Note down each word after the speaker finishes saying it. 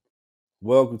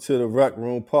Welcome to the Rec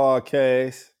Room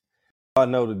Podcast. I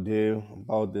know the deal. I'm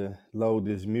about to load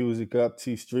this music up.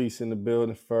 T Streets in the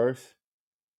building first.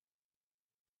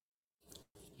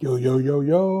 Yo, yo, yo,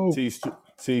 yo.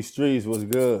 T Streets was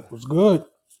good. What's good?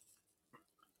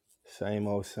 Same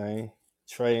old same.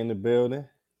 Trey in the building.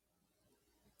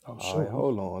 Oh, All right, shit.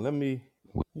 hold on. Let me.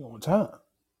 We on time.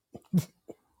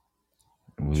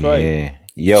 Trey. Yeah.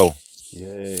 Yo.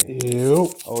 Yeah. Yo.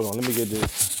 Hold on. Let me get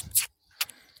this.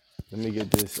 Let me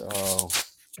get this. Let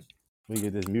me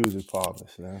get this music popping,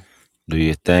 man. Do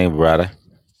your thing, brother.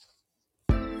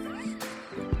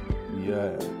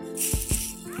 Yeah.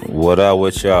 What up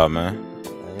with y'all, man?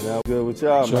 Ain't that good with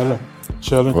y'all, man?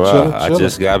 Chilling. Bro, I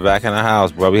just got back in the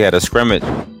house, bro. We had a scrimmage.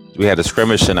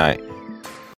 Tonight.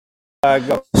 I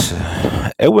go.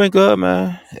 It went good,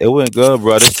 man. It went good,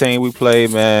 bro. This team we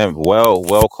played, man,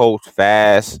 well coached,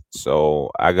 fast.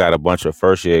 So I got a bunch of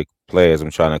first year players.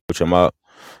 I'm trying to coach them up.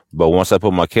 But once I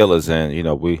put my killers in,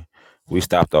 we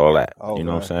stopped all that. Okay. You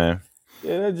know what I'm saying?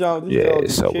 Yeah, that John.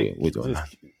 we doing that.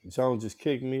 John just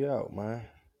kicked me out, man.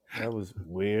 That was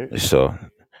weird. It's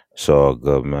all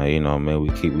good, man. You know, man.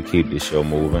 We keep this show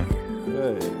moving.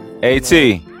 Yeah. AT,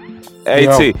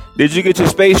 did you get your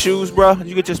space shoes, bro? Did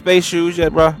you get your space shoes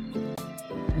yet, bro?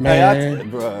 Man,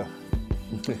 bro.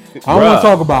 I don't want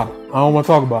to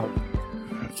talk about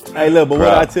it. Hey, look, but what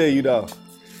I tell you though?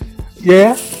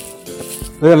 Yeah,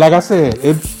 like I said,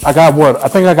 I got what? I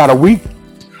think I got a week.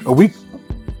 I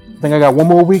think I got one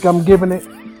more week. I'm giving it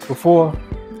before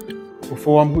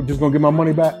I'm just gonna get my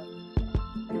money back.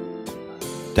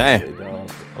 Damn.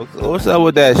 What's up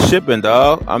with that shipping,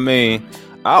 dog? I mean,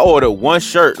 I ordered one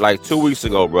shirt like 2 weeks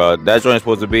ago, bro. That joint's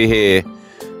supposed to be here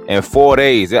in 4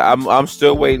 days. I'm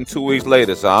still waiting 2 weeks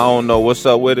later, so I don't know what's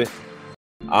up with it.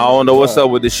 I don't know what's up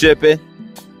with the shipping.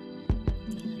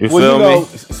 You feel me?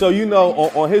 So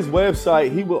on his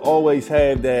website, he will always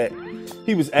have that.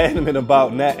 He was adamant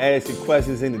about not asking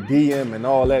questions in the DM and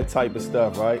all that type of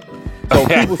stuff, right?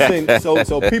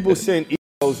 So people send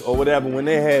emails or whatever when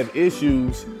they have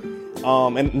issues.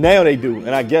 And now they do,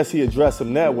 and I guess he addressed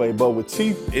them that way. But with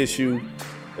teeth issue,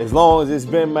 as long as it's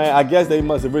been, man, I guess they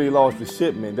must have really lost the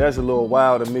shipment. That's a little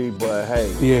wild to me, but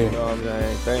hey, yeah. You know what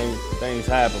I'm saying? Things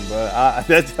happen, but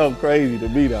that's so crazy to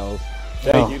me though.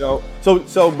 You know,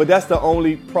 but that's the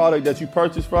only product that you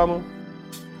purchased from him.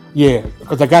 Yeah,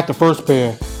 because I got the first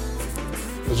pair.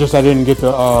 It's just I didn't get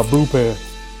the blue pair.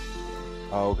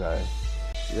 Oh, okay.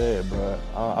 Yeah, but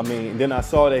I mean, then I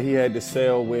saw that he had the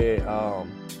sale where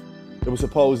it was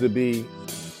supposed to be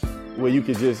where you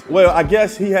could just, I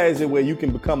guess he has it where you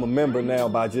can become a member now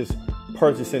by just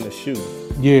purchasing a shoe.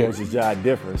 Yeah. Which is just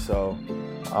different, so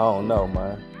I don't know,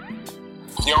 man.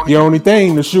 The only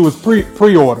thing, the shoe is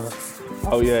pre-order.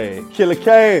 Oh, yeah. Killer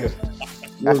Cam.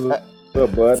 What's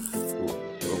up, bud?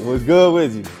 What's good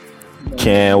with you?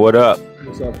 Ken, what up?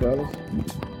 What's up, fellas?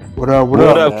 What up, What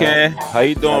up, Ken? How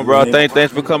you doing, bro?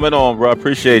 Thanks for coming on, bro.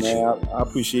 Appreciate you. I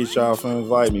appreciate y'all for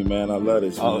inviting me, man. I love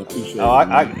this, man. Appreciate it.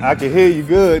 I can hear you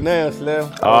good now,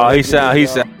 Slim. Oh, he sound.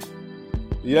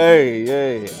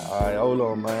 Yeah. All right, hold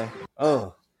on, man.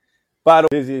 By the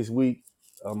busiest week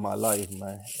of my life,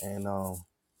 man, and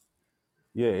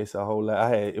yeah, it's a whole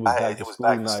lot. It was back to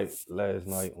school night last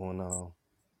night on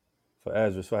for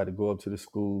Ezra, so I had to go up to the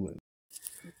school and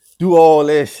do all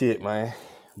that shit, man.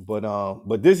 But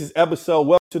this is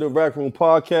Welcome to the Rec Room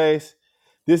Podcast.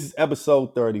 This is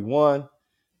episode 31.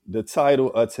 The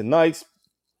title of tonight's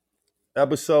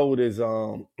episode is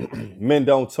Men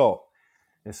Don't Talk.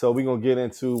 And so we're going to get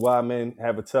into why men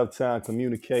have a tough time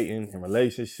communicating in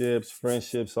relationships,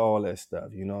 friendships, all that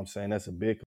stuff. You know what I'm saying? That's a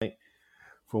big complaint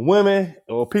from women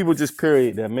or people just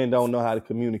period that men don't know how to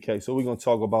communicate. So we're going to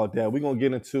talk about that. We're going to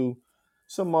get into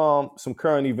some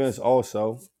current events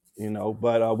also, you know.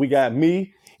 But we got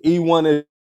me, E1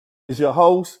 is your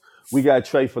host. We got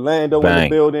Trey Philando in the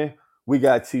building. We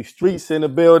got T Streets in the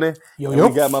building. And we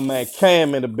got my man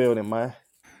Cam in the building, man.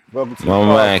 Welcome to my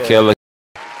man,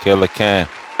 Killer Cam.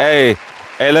 Hey,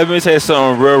 let me say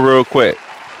something real quick.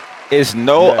 It's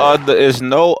no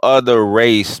other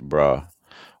race, bro,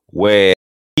 where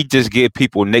he just give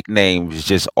people nicknames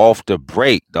just off the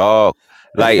break, dog.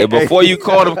 Like before you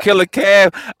called him Killer Cam,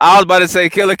 I was about to say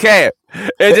Killer Cam.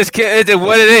 It's just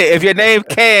what it is. If your name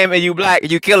Cam and you black,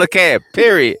 you Killer Cam.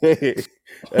 Period.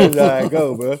 That's how I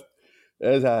go, bro.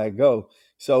 That's how I go.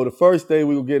 So the first thing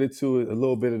we will get into is a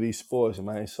little bit of these sports,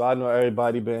 man. So I know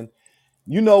everybody been.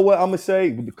 You know what I'm gonna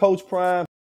say? The Coach Prime.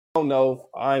 I don't know.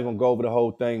 I ain't gonna go over the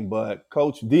whole thing, but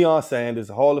Coach Deion Sanders,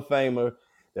 a Hall of Famer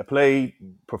that played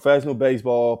professional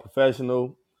baseball,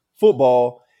 professional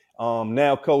football,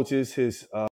 now coaches his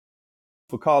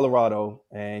for Colorado,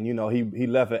 and he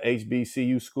left an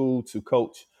HBCU school to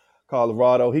coach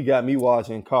Colorado. He got me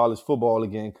watching college football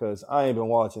again because I ain't been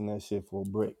watching that shit for a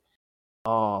brick.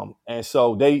 And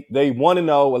so they want to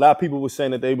know. A lot of people were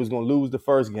saying that they was gonna lose the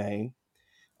first game,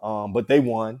 but they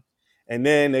won. And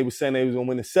then they were saying they was gonna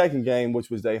win the second game, which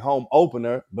was their home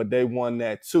opener, but they won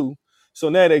that too. So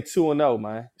now they 2-0,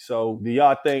 man. So do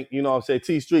y'all think, what I'm saying,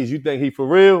 T Streets, you think he for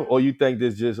real, or you think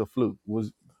this just a fluke?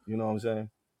 You know what I'm saying?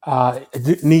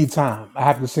 Need time. I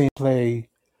have to see him play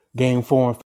game 4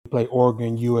 and play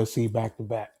Oregon, USC back to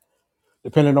back.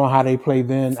 Depending on how they play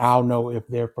then, I'll know if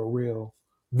they're for real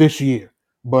this year.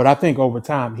 But I think over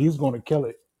time, he's going to kill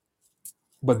it.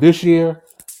 But this year,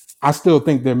 I still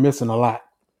think they're missing a lot.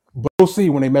 But we'll see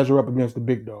when they measure up against the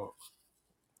big dogs.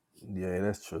 Yeah,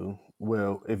 that's true.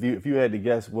 Well, if you had to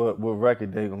guess what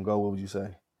record they gonna go, what would you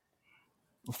say?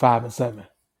 5-7.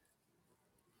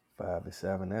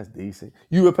 5-7. That's decent.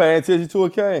 You were paying attention to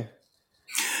it, Kane?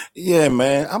 Yeah,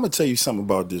 man. I'm gonna tell you something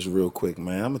about this real quick,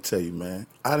 man. I'm gonna tell you, man.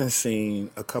 I done seen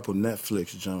a couple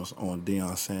Netflix jumps on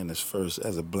Deion Sanders first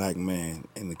as a black man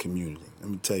in the community.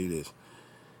 Let me tell you this: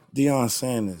 Deion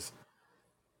Sanders,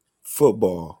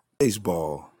 football,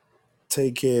 baseball,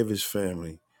 take care of his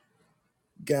family,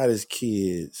 got his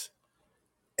kids,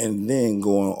 and then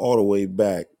going all the way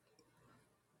back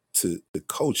to the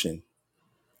coaching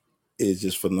is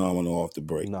just phenomenal off the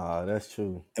break. Nah, that's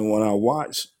true. And when I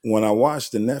watch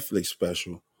the Netflix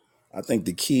special, I think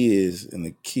the key is,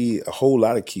 and a whole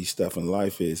lot of key stuff in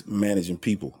life is managing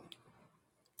people.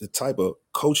 The type of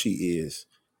coach he is,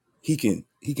 he can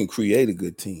create a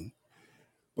good team.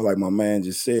 But like my man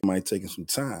just said, it might take him some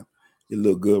time. It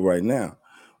look good right now.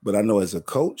 But I know as a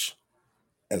coach,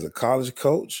 as a college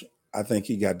coach, I think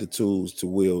he got the tools to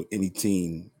will any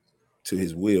team to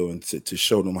his will and to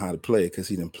show them how to play it because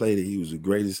he done played it. He was the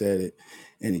greatest at it,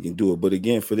 and he can do it. But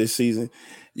again, for this season,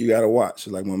 you got to watch,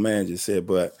 like my man just said.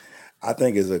 But I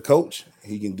think as a coach,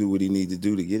 he can do what he needs to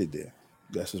do to get it there.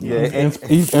 That's just my opinion.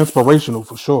 He's inspirational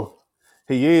for sure.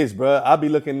 He is, bro. I be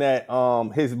looking at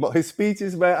his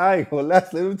speeches, man. I ain't gonna lie,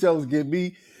 them jokes get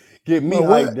me Man,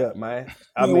 what? hyped up, man.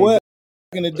 I Man, mean, what?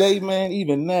 Back in the day, man,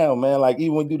 even now, man, like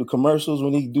even when he do the commercials,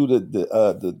 when he do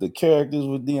the characters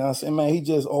with Deion Sanders, man, he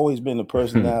just always been a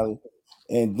personality,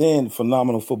 and then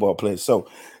phenomenal football player. So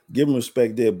give him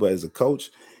respect there. But as a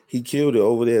coach, he killed it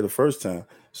over there the first time.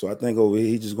 So I think over here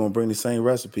he's just gonna bring the same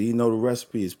recipe. He know the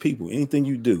recipe is people. Anything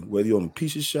you do, whether you're on a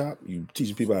pizza shop, you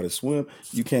teaching people how to swim,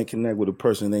 you can't connect with a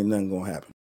person, ain't nothing gonna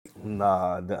happen.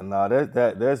 nah,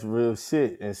 that's real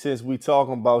shit. And since we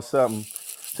talking about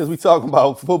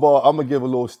football, I'm gonna give a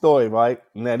little story, right?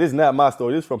 Now, this is not my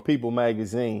story. This is from People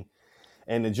Magazine,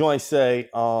 and the joint say,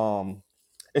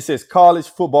 it says college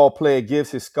football player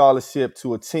gives his scholarship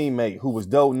to a teammate who was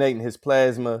donating his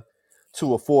plasma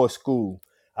to a forced school.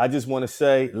 I just want to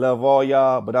say, love all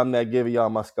y'all, but I'm not giving y'all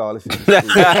my scholarship to school.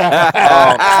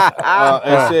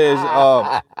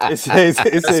 It says,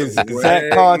 it That's says some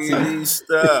Zach Conti, wacky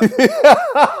stuff.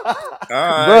 All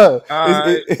right, bro. all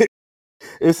right.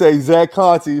 It says Zach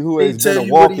Conti, who They has been tell a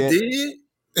you what he walk-in. did.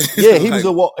 Yeah, he Like,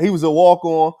 was a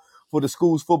walk-on for the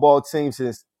school's football team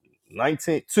since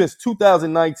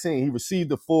 2019. He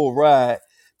received a full ride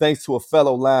thanks to a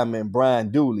fellow lineman,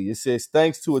 Brian Dooley. It says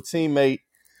thanks to a teammate,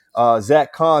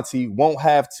 Zach Conti won't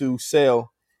have to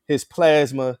sell his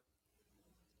plasma.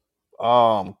 He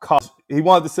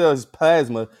wanted to sell his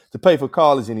plasma to pay for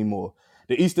college anymore.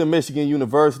 The Eastern Michigan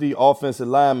University offensive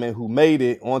lineman who made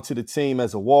it onto the team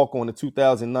as a walk-on in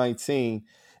 2019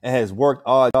 and has worked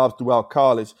odd jobs throughout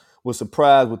college was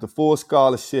surprised with the full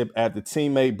scholarship after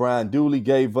teammate Brian Dooley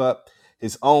gave up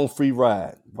his own free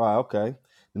ride. Right, okay.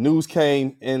 The news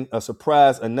came in a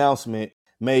surprise announcement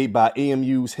made by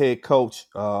EMU's head coach,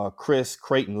 Chris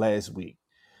Creighton, last week.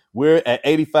 We're at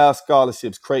 85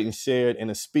 scholarships Creighton shared in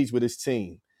a speech with his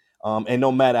team. And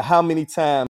no matter how many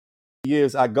times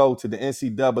years I go to the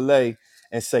NCAA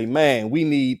and say, man, we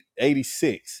need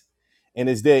 86. And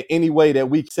is there any way that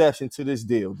we exception to this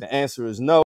deal? The answer is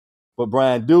no. But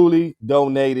Brian Dooley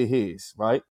donated his,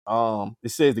 right?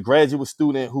 It says the graduate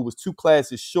student who was 2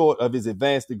 classes short of his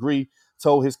advanced degree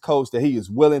told his coach that he is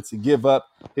willing to give up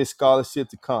his scholarship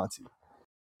to Conti.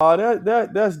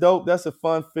 That's dope. That's a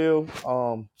fun feel.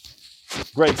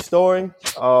 Great story.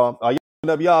 Are you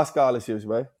up y'all scholarships,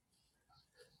 right?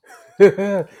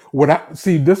 This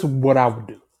is what I would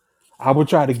do. I would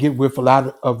try to get with a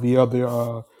lot of the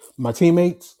other my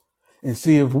teammates and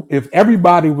see if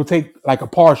everybody would take like a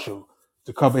partial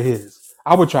to cover his.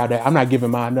 I would try that. I'm not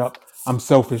giving mine up. I'm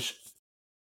selfish.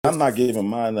 I'm not giving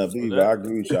mine up So either. I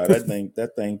agree with y'all.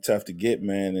 That thing tough to get,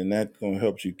 man, and that's gonna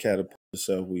help you catapult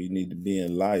yourself where you need to be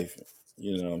in life.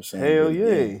 You know what I'm saying? Hell But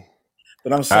again, yeah.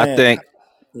 but I'm I saying, think.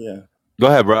 yeah, Go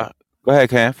ahead, bro. Go ahead,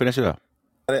 Cam. Finish it up.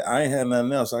 I ain't had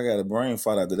nothing else. I got a brain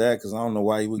fart after that because I don't know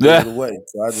why he would give it away.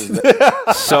 So I just let.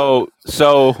 So,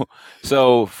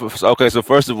 so, okay. So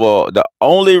first of all, the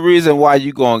only reason why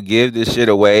you gonna give this shit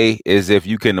away is if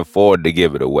you can afford to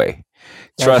give it away.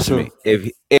 That's Trust me. true.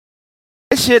 If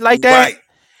shit like that, Right.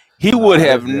 he would Nah,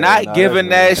 have that's real. not Nah, that's given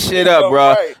that real. shit up,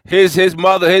 bro. Right. His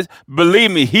mother,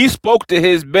 believe me, he spoke to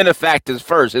his benefactors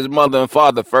first, his mother and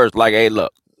father first. Like, hey,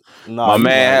 look, Nah, my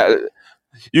you right. man.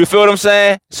 You feel what I'm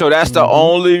saying? So that's the Hmm.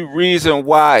 only reason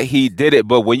why he did it.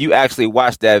 But when you actually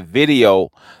watch that video,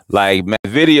 like man,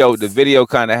 the video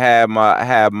kind of had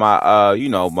my my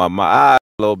eyes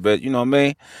a little bit. You know what I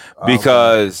mean? Okay.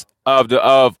 Because of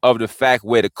the fact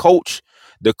where the coach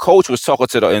was talking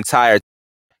to the entire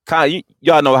kind of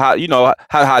y'all know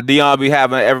how Dion be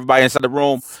having everybody inside the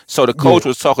room. So the Yeah. coach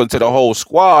was talking to the whole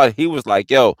squad. He was like,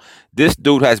 "Yo, this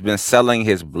dude has been selling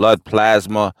his blood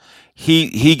plasma."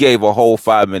 He gave a whole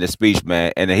 5 minute speech,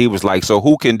 man, and then he was like, "So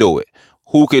who can do it?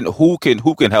 Who can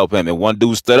help him?" And one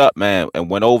dude stood up, man, and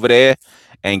went over there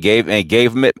and gave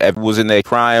him it. Everyone was in there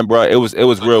crying, bro. It was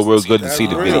real good to That's see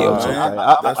the real, video too. man.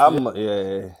 Okay. That's real.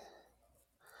 Yeah.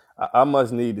 I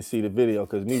must need to see the video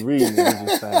because me reading it, it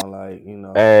just sound like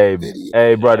Hey, Video.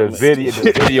 hey, bro, the I'm. video,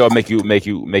 the video make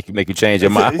you change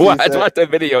your mind. She Watch, said, watch the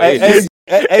video. "Hey, He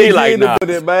AG like, in the nah.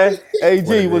 building, man. What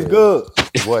AG it was is. good.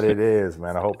 What it is,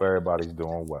 man. I hope everybody's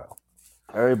doing well.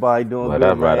 Everybody doing What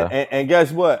good, up, man. brother? And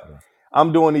guess what?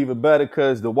 I'm doing even better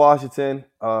because the Washington,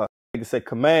 I can say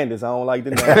Commanders. I don't like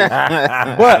the name,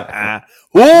 but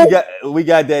we Who?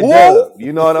 got that Who? dub.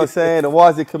 You know what I'm saying? The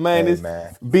Washington Hey, Commanders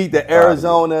man. beat I'm the proud of you.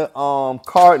 Arizona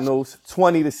Cardinals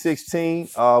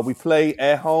 20-16. We played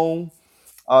at home.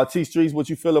 T Streets, what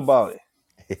you feel about it?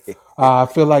 I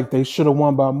feel like they should have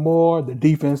won by more. The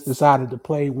defense decided to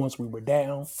play once we were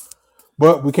down,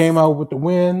 but we came out with the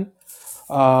win.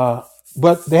 Uh,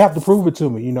 but they have to prove it to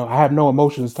me. You know, I have no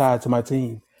emotions tied to my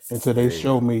team until they Yeah.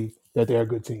 show me that they're a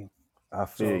good team. I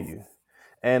feel So you.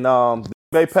 And the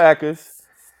Bay Packers,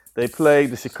 they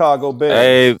played the Chicago Bears.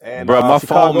 Hey, And bro, my phone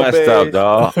Chicago messed up, Bears.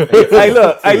 dog. Hey, Hey, T.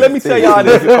 look. Hey, let T. me tell T. y'all T.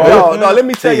 Did this. you call it? No, no. Let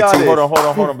me tell y'all T. Hold this. on, hold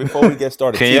on, hold on. Before we get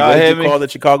started, Can T. y'all What did hear you me? call the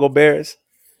Chicago Bears?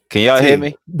 Can y'all hear T.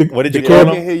 me? What did you Yeah, call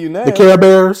we them? can hear you the now, Care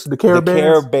Bears, the Care The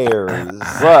Care Bears. Bears.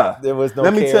 bruh. There was no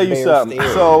Let me Care tell you Bear something.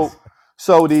 steers.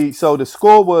 So the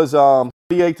score was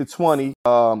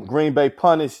 38-20. Green Bay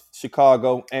punished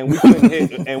Chicago, and we couldn't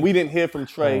hit, and we didn't hear from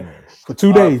Trey For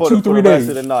 2 days, for the two, for three the rest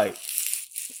of the days. night.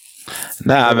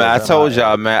 Nah, It man. was I told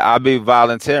y'all, MIA. man. I'll be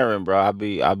volunteering, bro. I'll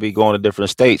be going to different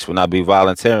states when I be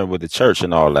volunteering with the church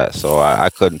and all that. So I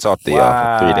couldn't talk to y'all for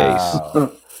 3 days.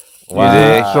 Wow. You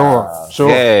dig? Sure, Wow. sure.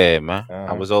 Yeah, man.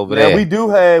 I Uh-huh. was over Now we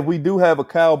there. do have a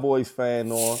Cowboys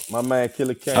fan on. My man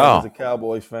Killer Cam is Oh, a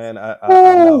Cowboys fan. I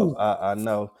know. Woo! I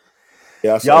know.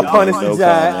 Yeah, I saw Y'all the game. punished the No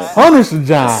comment. Giants. Punish the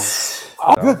Giants.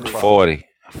 Oh, That was good a grief. problem.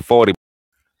 40.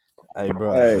 Hey,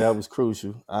 bro, Hey, that was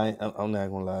crucial. I'm not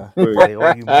gonna lie. wait. They owe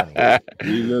you money.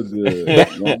 We look good. Dak,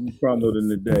 Long as crumbled in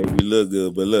the day. We look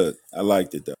good. But look, I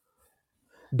liked it though.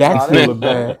 Dak Oh, still that was looked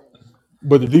dope. bad,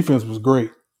 but the defense was great.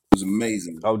 It was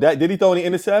amazing. Oh, that did he throw any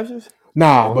interceptions?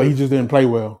 Nah, Or but he he, just didn't play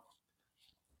well.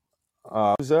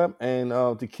 was up and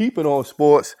to keep it on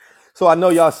sports. So I know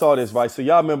y'all saw this, right? So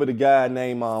y'all remember the guy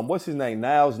named what's his name?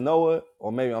 Niles Noah,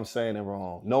 or maybe I'm saying it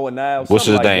wrong. Noah Niles, What's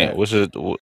something his like name? that. What's his?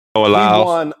 Oh, He allows.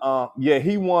 won.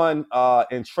 He won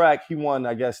in track. He won,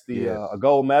 I guess, the Yes. a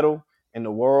gold medal in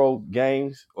the World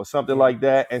Games or something Yeah. like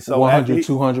that. And so after 100, he,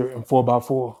 200, and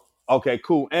 4x4. okay,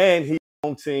 cool. And he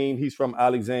home team. He's from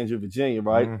Alexandria, Virginia,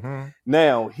 right? Mm-hmm.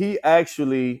 Now he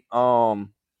actually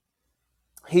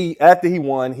he after he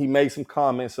won, he made some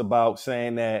comments about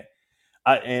saying that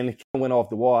and it went off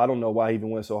the wall. I don't know why he even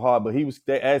went so hard, but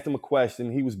they asked him a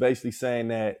question. He was basically saying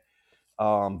that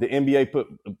the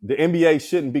NBA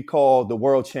shouldn't be called the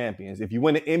world champions. If you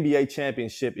win an NBA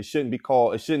championship, it shouldn't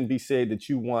be said that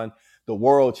you won the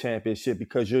world championship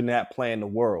because you're not playing the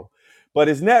world. But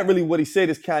it's not really what he said,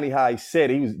 it's kind of how he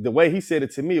said it. The way he said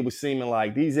it to me, it was seeming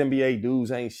like these NBA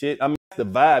dudes ain't shit. I mean, that's the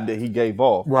vibe that he gave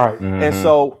off. Right. And Mm-hmm.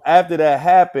 so after that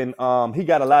happened, he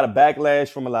got a lot of backlash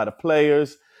from a lot of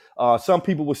players. Some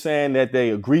people were saying that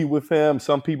they agree with him.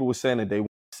 Some people were saying that they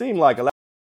seemed like a lot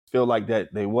feel like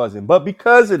that they wasn't. But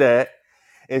because of that,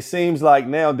 it seems like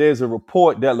now there's a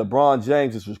report that LeBron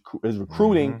James is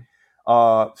recruiting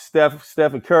Mm-hmm.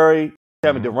 Stephen Curry,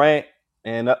 Kevin Mm-hmm. Durant,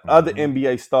 and other Mm-hmm.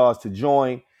 NBA stars to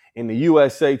join in the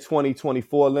USA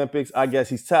 2024 Olympics. I guess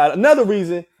he's tired. Another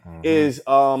reason Mm-hmm. is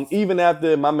even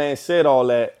after my man said all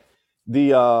that,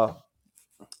 the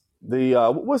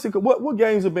what's it? What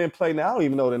games have been played now? I don't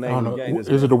even know the I name don't of the game. know.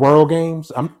 Is it the World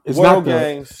Games? It's not World the.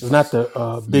 Games. It's not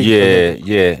the big Yeah, Olympics.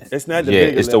 yeah, It's not the yeah.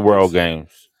 big It's the World Olympics.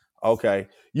 Games. Okay,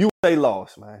 USA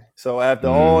lost, man. So after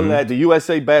all Mm-hmm. that, the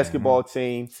USA basketball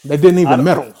team They didn't I even don't-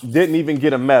 medal. didn't even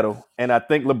get a medal, and I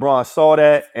think LeBron saw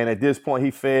that, and at this point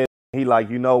he fed. He like,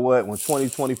 you know what? When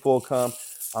 2024 come,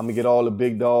 I'm gonna get all the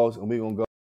big dogs, and we're gonna go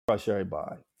crush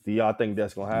everybody. Do y'all think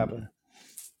that's gonna happen?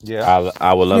 Yeah.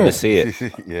 I would love to Yeah. see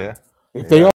it. Yeah. If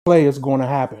they all play, it's going to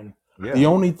happen. The Yeah.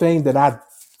 only thing that I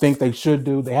think they should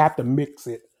do, they have to mix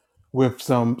it with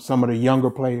some of the younger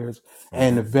players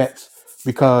and the vets,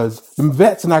 because the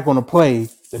vets are not going to play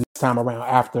the next time around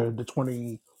after the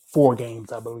 24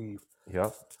 games, I believe.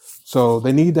 Yep. So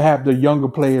they need to have the younger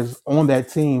players on that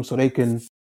team so they can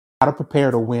how to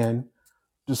prepare to win,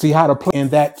 to see how to play in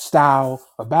that style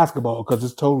of basketball, because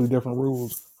it's totally different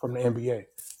rules from the NBA.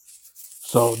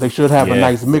 So they should have a Yeah,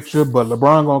 nice mixture, but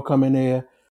LeBron gonna come in there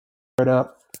it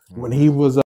up. When he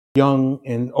was young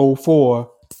in '04,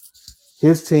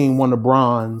 his team won the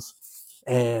bronze,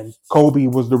 and Kobe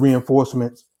was the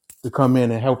reinforcements to come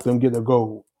in and help them get the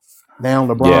gold. Now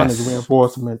LeBron is yes.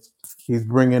 reinforcements. He's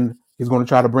going to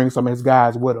try to bring some of his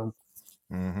guys with him,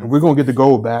 Mm-hmm. and we're going to get the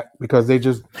gold back because they're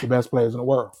just the best players in the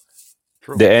world.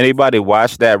 True. Did anybody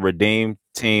watch that Redeem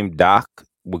Team doc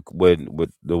with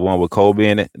the one with Kobe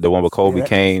in it? The one with Yeah, Kobe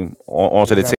came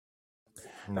onto the team, that's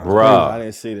No. crazy. I bruh,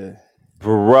 didn't see that.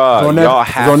 It's on, bruh. Y'all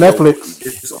it's on have to, Netflix.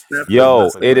 It's on Netflix. yo.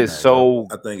 That's Netflix It right is now. Yep. so.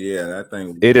 I think that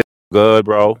thing. It is good,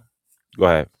 bro. Go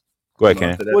ahead, No, I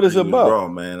Ken. said that What is it thing was about? raw,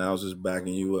 man. I was just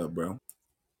backing you up, bro.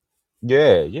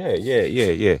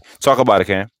 Yeah. Talk about it,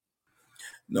 Ken.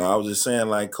 No, I was just saying,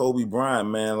 like Kobe Bryant,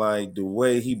 man, like the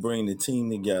way he bring the team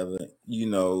together.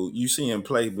 You see him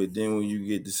play, but then when you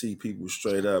get to see people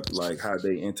straight up, like how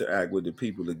they interact with the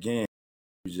people again,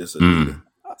 he's just a leader. Mm.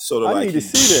 Sort of I like need to he,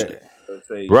 see that. let's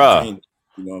say, Bruh, James.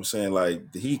 You know what I'm saying?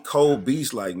 Like he cold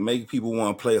beast, like make people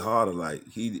want to play harder. Like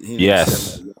he didn't set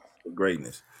yes, that up for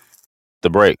greatness. the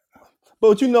break.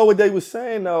 But you know what they were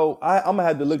saying though. I'm gonna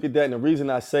have to look at that, and the reason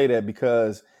I say that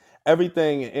because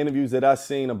everything in interviews that I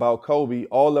seen about Kobe,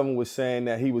 all of them was saying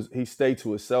that he stayed to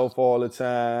himself all the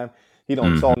time. He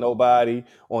don't Hmm. talk to nobody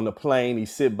on the plane. He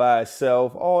sit by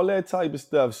himself, all that type of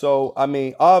stuff. So I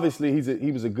mean, obviously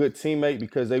he was a good teammate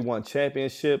because they won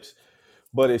championships.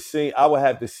 But it seemed I would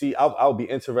have to see. I would be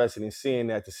interested in seeing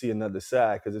that to see another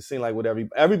side because it seemed like with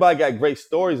everybody got great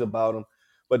stories about him,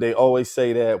 but they always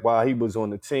say that while he was on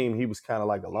the team, he was kind of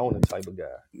like a loner type of guy.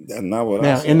 That's not what I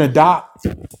Now said. Yeah.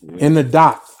 in the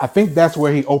doc, I think that's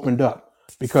where he opened up,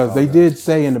 because they Okay. did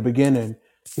say in the beginning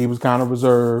he was kind of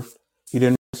reserved. He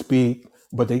didn't speak,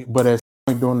 but as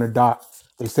during the doc,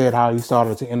 they said how he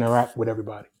started to interact with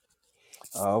everybody.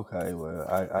 Okay. Well,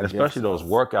 I guess Especially those so.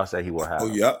 workouts that he would Oh,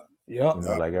 have. yep. Yep. You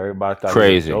know, like everybody thought he was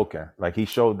Crazy. joking. Like he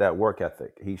showed that work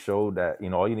ethic. He showed that,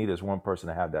 all you need is one person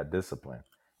to have that discipline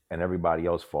and everybody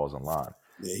else falls in line.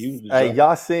 Yeah, he was the Hey, joke.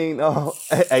 y'all seen?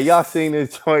 Hey, y'all seen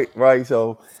this joint, right?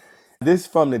 So this is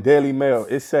from the Daily Mail.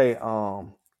 It say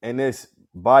in this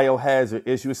biohazard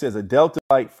issue, it says a Delta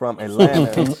flight from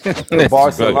Atlanta to This is fucking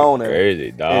Barcelona crazy,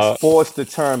 is dog. forced to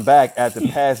turn back after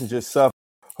passengers suffered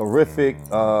horrific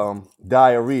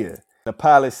diarrhea. The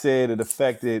pilot said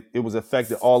it was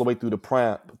affected all the way through the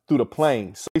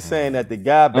plane. So he's saying that the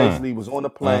guy Mm, basically was on the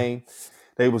mm. plane.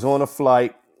 They was on a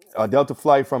flight, a Delta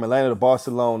flight from Atlanta to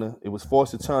Barcelona. It was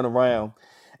forced to turn around,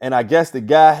 and I guess the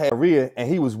guy had diarrhea, and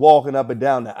he was walking up and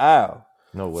down the aisle.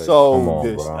 No way. Come So on,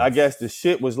 this, bro. I guess the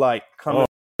shit was like coming Oh, out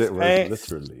his it was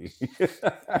pants, literally.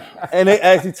 and they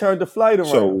actually turned the flight around.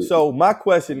 So So my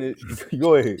question is,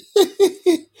 go ahead, go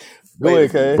wait a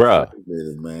ahead, minute. Kay. Bruh. Wait a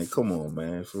minute, man. Come on,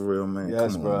 man. For real, man.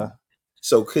 Yes, Come on, bro. man.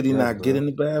 So could he Yes, not get bro. in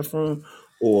the bathroom,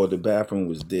 or the bathroom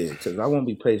was dead? Because I won't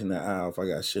be pacing that aisle if I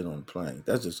got shit on the plane.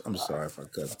 That's just. I'm sorry if I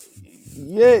cut.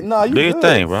 Yeah, nah, Do you your good.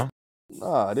 thing, bro.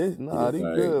 Nah, they Like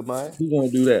good, man. who gonna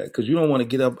do that? Because you don't want to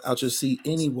get up out your seat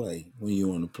anyway when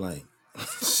you're on the plane.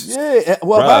 Yeah.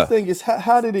 Well, my Bruh. thing is,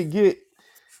 how did it get?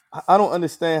 I don't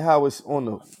understand how it's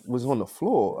was on the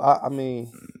floor. I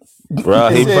mean,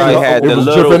 Bruh, it he said probably it. had It the was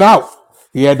dripping little. out.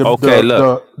 He had Okay,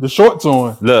 look. the shorts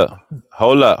on. Look.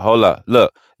 Hold up.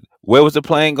 Look. Where was the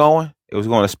plane going? It was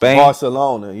going to Spain.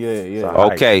 Barcelona. Yeah.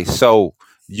 Right. Okay, so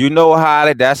you know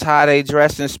that's how they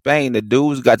dress in Spain. The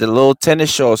dude's got the little tennis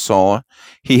shorts on.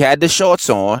 He had the shorts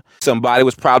on. Somebody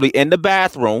was probably in the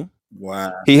bathroom.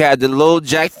 Wow. He had the little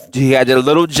Jack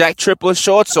Tripper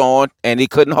shorts on, and he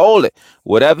couldn't hold it.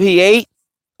 Whatever he ate,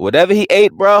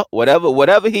 bro.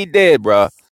 Whatever he did, bro.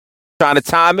 Trying to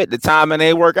time it, the timing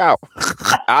ain't work out.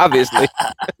 Obviously.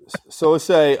 So it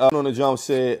say on the jump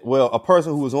said, well, a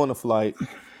person who was on the flight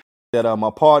that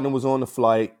my partner was on the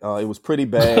flight. It was pretty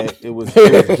bad. It was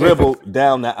dribbled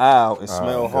down the aisle and I'm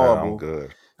smelled good. I'm horrible.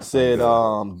 good. I'm Said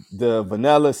good. the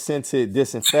vanilla scented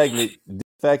disinfectant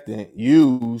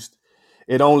used,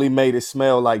 it only made it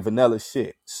smell like vanilla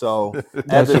shit. So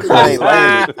That after the shit plane crazy.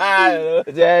 landed,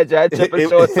 Yeah, tripping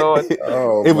short on.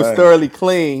 Oh it was man, thoroughly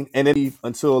clean, and then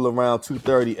until around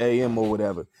 2:30 a.m. or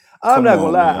whatever. I'm come not gonna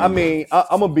on, lie. I man. mean,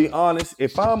 I'm gonna be honest.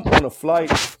 If I'm on a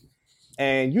flight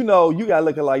and you gotta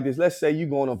look at it like this. Let's say you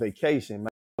going on vacation, man,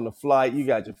 on the flight, you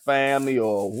got your family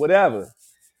or whatever,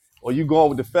 or you going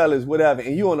with the fellas, whatever,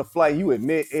 and you on the flight, you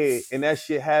admit it, and that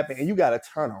shit happened, and you gotta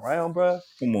turn around, bro,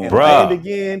 Come on, and land man. Bruh,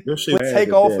 again, Your shit bad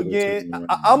take that they off ever again. turn I'm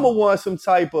around, gonna man. want some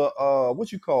type of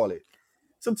what you call it?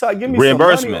 Some type. Give me some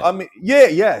money. reimbursement. I mean, yeah,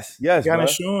 yes, Got bro.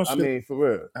 insurance I for mean, for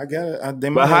real. I got it. They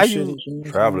But might how have shit you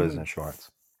insurance. I don't Traveler's know. insurance.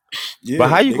 but Yeah,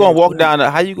 how you they got gonna walk insurance. down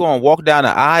the how you gonna walk down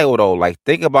the aisle though? Like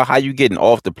think about how you getting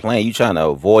off the plane. You trying to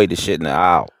avoid the shit in the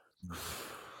aisle.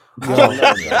 I don't Yo,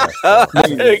 know, Yeah, man. that's tough.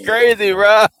 Crazy,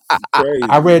 bro. I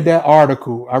Crazy, read man. that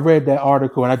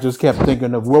article. And I just kept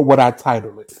thinking of what would I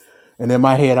title it. And in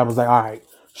my head, I was like, all right,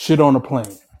 shit on the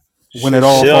plane. When it Shit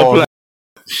all Shit on on the plane. falls,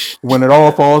 when it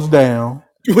all falls down,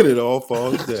 when it all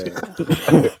falls down.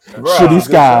 That's shitty a Bruh.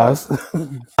 good title. skies,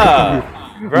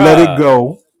 let it Bruh.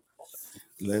 go,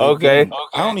 Let it Okay. go.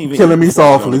 I don't even killing eat me before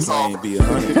I get on the softly, plane. Be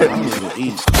 100. I don't even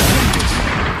eat.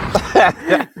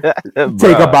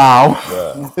 take a Bruh. bow.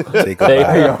 Bruh. Take a Take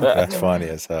Hey, bow. yo, That's funny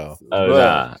as hell. Oh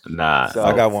Bruh. nah.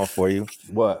 I So got one for you.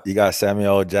 what? You got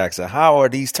Samuel L. Jackson. How are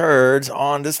these turds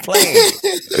on this plane?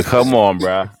 Come on,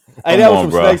 bruh. Hey, Come that was on,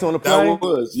 some bruh. snakes on the That plane.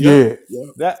 was, yep, yeah,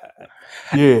 yep. That,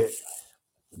 yeah.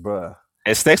 bruh.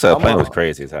 And Snakes on the I'm Plane was a.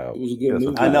 crazy as It hell. was a It good was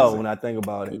movie I know though. when fantastic. I think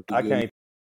about It it, was a I good. can't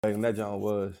think that John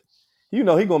was. He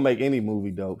gonna make any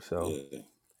movie dope. So, Yeah.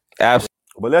 Absolutely.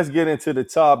 but let's get into the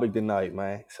topic tonight,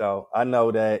 man. So I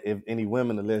know that if any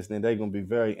women are listening, they're gonna be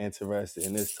very interested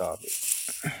in this topic.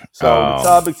 So the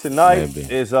topic tonight Maybe.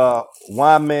 is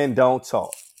why men don't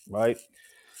talk, right?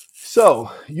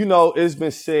 So it's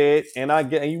been said, and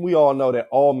we all know that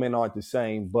all men aren't the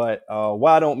same, but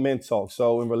why don't men talk?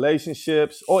 So in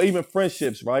relationships or even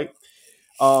friendships, right?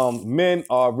 Men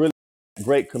are really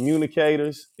great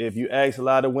communicators. If you ask a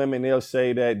lot of women, they'll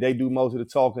say that they do most of the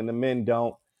talking, the men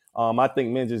don't. I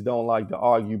think men just don't like to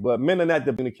argue, but men are not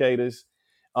the communicators.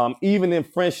 Even in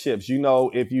friendships,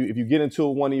 if you get into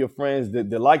one of your friends,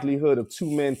 the likelihood of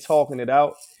two men talking it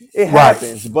out, it Right.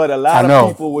 happens. But a I lot of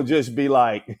know. people would just be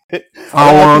like, a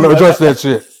I don't lot of want to people, address that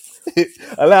shit.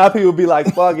 a lot of people be like,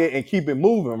 fuck it and keep it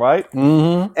moving, right?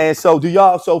 Mm-hmm. And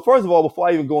so first of all, before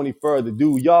I even go any further,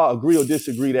 do y'all agree or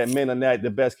disagree that men are not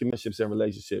the best communicators and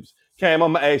relationships? Cam,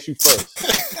 I'm gonna ask you first.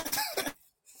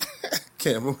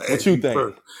 Cam, I'm gonna What ask you you think?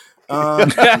 first. Uh,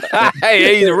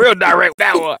 Hey, he's real direct with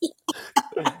that one.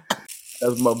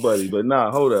 that's my buddy. But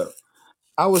nah, hold up.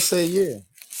 I would say yeah.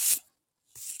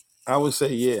 I would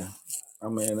say yeah. I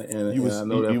mean, and I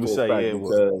know that You would for a say fact yeah,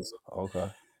 what? Okay.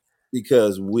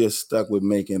 because we're stuck with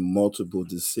making multiple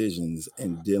decisions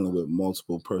and dealing with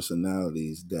multiple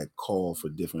personalities that call for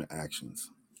different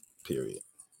actions. Period.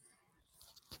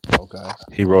 Okay.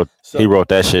 He So wrote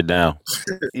that shit down.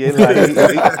 yeah, like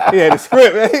he had a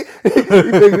script, right?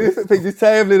 He picked his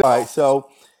tablet. All right, so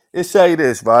it say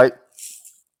this, right?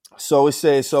 So it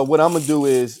says, so what I'm gonna do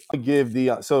is I'm gonna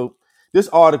give so this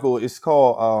article is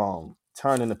called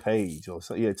Turning the Page or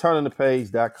so yeah,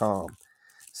 turningthepage.com.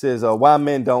 Says why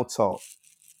men don't talk.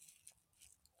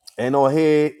 And on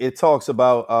here it talks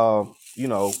about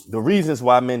the reasons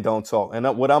why men don't talk. And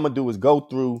what I'm gonna do is go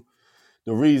through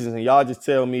the reasons, and y'all just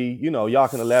tell me, y'all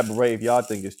can elaborate if y'all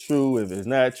think it's true, if it's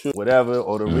not true, whatever,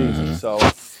 or the reasons. Mm-hmm. So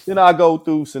I go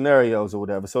through scenarios or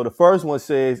whatever. So the first one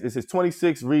says it says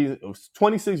 26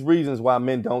 reasons why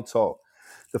men don't talk.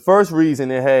 The first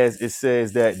reason it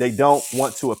says that they don't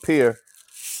want to appear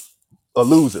a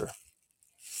loser.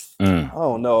 I Mm.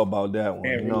 don't know about that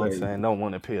one. Can't You know what I'm relate. saying? Don't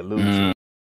want to appear a loser. Mm.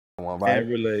 One, right? Can't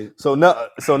relate. So no,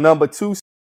 so number two,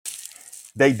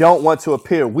 they don't want to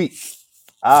appear weak.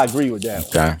 I agree with that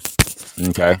one. Okay.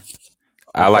 Okay.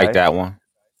 I like Okay. that one.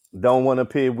 Don't want to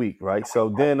appear weak, right? So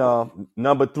then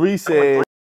number three says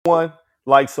one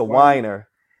likes a Why? whiner.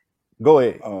 Go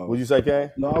ahead. Uh, Would you say,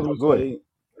 Kane? no, I was Go gonna ahead. say.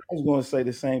 I was gonna say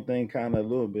the same thing, kind of a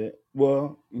little bit.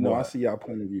 Well, I What? see y'all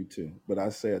point of view too, but I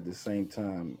say at the same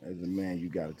time, as a man, you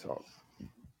got to talk.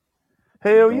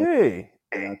 You Hell don't, yeah.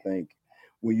 and I think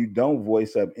when you don't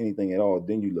voice up anything at all,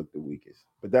 then you look the weakest.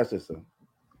 But that's just a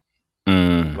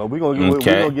Mm. Well, we're gonna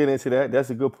Okay. get into that. That's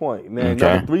a good point. And then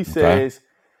number Okay. three Okay. says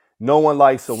no one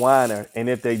likes a whiner, and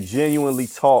if they genuinely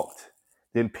talked,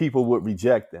 then people would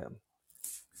reject them.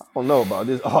 I don't know about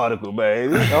this article,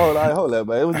 man. Hold on,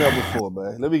 man. It was number 4,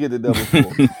 man. Let me get to number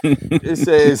 4. It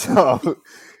says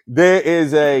there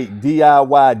is a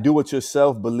DIY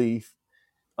do-it-yourself belief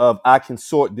of I can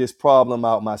sort this problem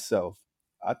out myself.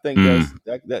 I think Mm,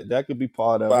 that could be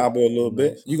part of it. Bible a little You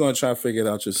know, bit. You're gonna try to figure it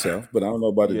out yourself, but I don't know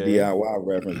about the yeah, DIY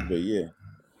reference, but yeah.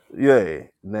 yeah.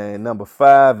 Then number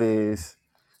 5 is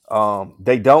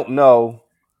they don't know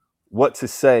what to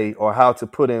say or how to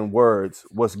put in words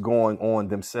what's going on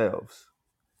themselves.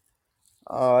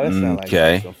 Oh, that sounds like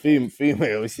okay. some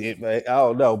female shit, man. I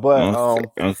don't know, but Okay.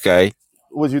 Okay.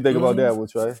 what you think about Mm, that, one,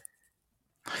 Trey?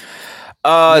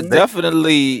 They, mm.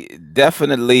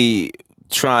 Definitely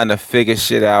trying to figure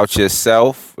shit out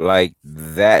yourself like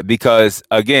that because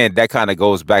again, that kind of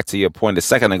goes back to your point a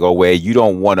second ago where you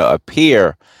don't want to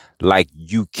appear like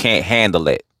you can't handle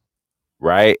it,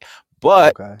 right?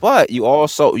 But okay. you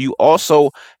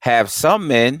also have some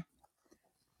men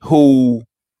who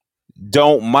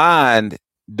don't mind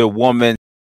the woman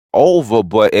over,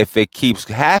 but if it keeps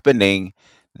happening,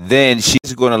 then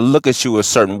she's going to look at you a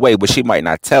certain way, but she might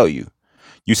not tell you.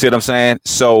 You see what I'm saying?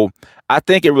 So I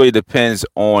think it really depends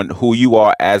on who you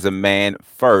are as a man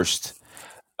first.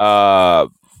 Uh,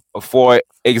 for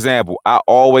example, I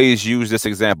always use this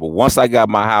example. Once I got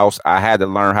my house, I had to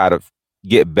learn how to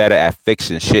get better at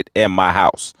fixing shit in my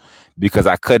house because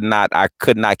I could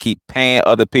not keep paying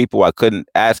other people. I couldn't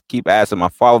keep asking my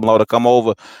father-in-law to come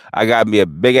over. I got me a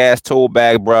big ass tool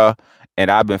bag, bruh,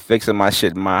 and I've been fixing my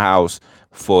shit in my house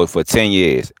for 10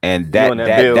 years. And You that on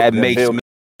that that makes bill me,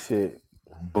 shit.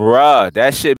 bruh,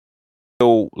 that shit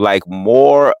feel like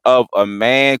more of a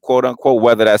man, quote unquote,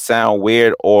 whether that sound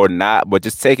weird or not, but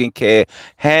just taking care,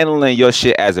 handling your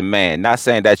shit as a man. Not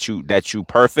saying that you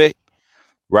perfect,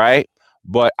 right?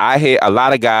 But I hear a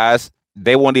lot of guys,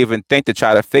 they won't even think to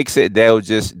try to fix it. They'll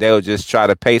just try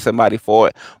to pay somebody for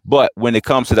it. But when it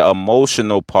comes to the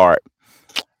emotional part,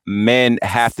 men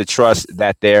have to trust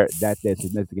that their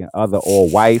significant other or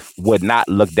wife would not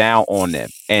look down on them,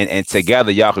 and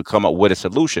together y'all could come up with a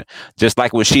solution, just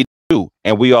like what she do,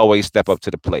 and we always step up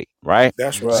to the plate, right?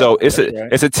 That's right. So Bruh, it's That's a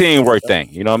right. it's a teamwork thing,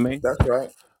 you know what I mean? That's right.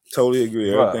 Totally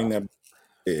agree. Everything bruh, that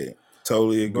said.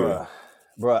 Totally agree.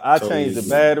 I Totally changed the agree.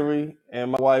 battery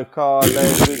in my wife's car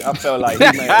last week. I felt like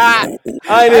he man, man.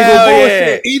 I ain't even gonna Hell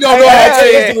yeah, bullshit. He don't Hey, know how hey, to hell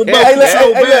change yeah. the remote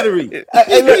control look, battery.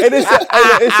 look, and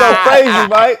it's so crazy,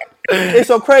 right? It's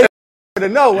so crazy to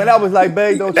know. And I was like,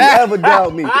 babe, don't you ever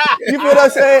doubt me. You feel what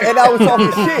I'm saying? And I was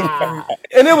talking shit.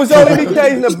 And it was only me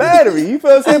changing the battery. You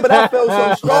feel what I'm saying? But I felt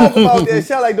so strong about that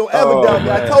shit. Like, don't ever Oh doubt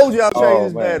me. I man. told you I'll change Oh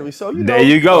this man. battery. So, There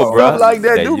you go, Oh stuff bruh. like man.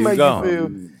 that There do you make you go.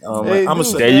 feel, Oh man. it I'm gonna do,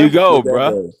 say There you man. go, with that bruh.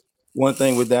 though. One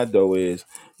thing with that though is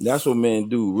that's what men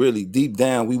do. Really deep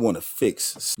down, we want to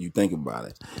fix. You think about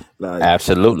it, like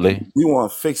Absolutely. we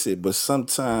want to fix it, but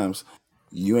sometimes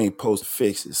you ain't supposed to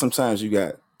fix it. Sometimes you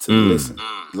got to listen,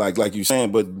 Mm. like you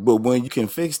saying. But when you can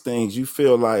fix things, you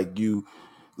feel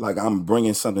like I'm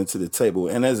bringing something to the table.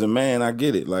 And as a man, I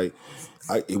get it. Like,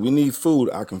 if we need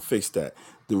food, I can fix that.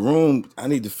 The room, I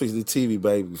need to fix the TV,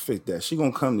 baby. Fix that. She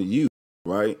gonna come to you,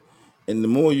 right? And the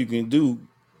more you can do,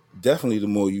 definitely the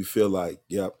more you feel like,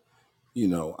 yep,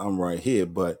 I'm right here.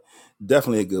 But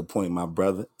definitely a good point, my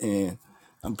brother, and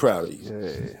I'm proud of you.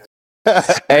 Yeah.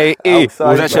 Hey, I E, was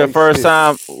psyched like shit.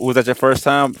 was that your first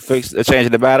time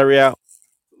changing the battery out?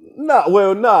 Nah,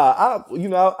 well, nah.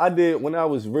 I did when I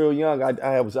was real young.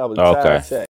 I was a child Okay.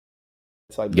 tech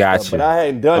type of stuff, but Gotcha. I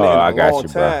hadn't done it Oh, in a I got long you,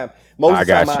 bro. time. Most I of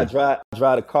the time, got I you. drive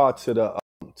the car to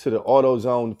the auto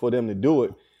zone for them to do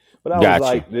it. But I was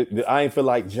Got you. like, I ain't feel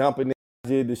like jumping in.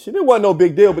 Did the shit. It wasn't no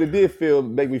big deal, but it did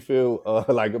make me feel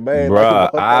like a man, like a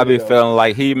Bruh, I motherfucker be though. feeling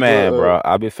like But He-Man, bro.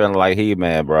 I be feeling like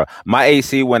He-Man, bro. My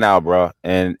AC went out, bro,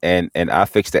 and I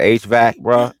fixed the HVAC,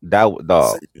 bro. Dog,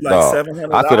 Like dog.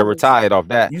 I could have $700, retired off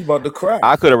that. you about to cry.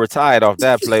 I could have retired off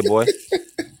that, Playboy.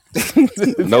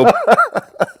 No,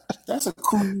 That's a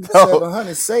cool so,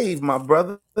 700 save, my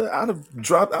brother. I'd have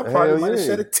dropped. I probably hell might have yeah.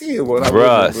 shed a tear when I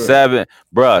wouldn't bruh, have.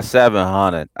 Bro.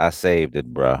 700. I saved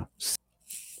it, bruh.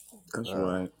 That's Uh,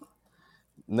 right.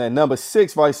 Now, number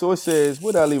 6, right? So it says,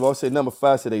 what did I leave? I said number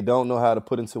 5 said they don't know how to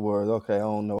put into words. Okay, I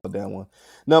don't know that one.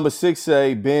 Number 6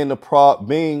 say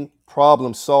being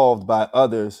problem solved by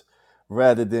others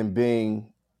rather than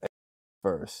being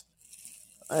first.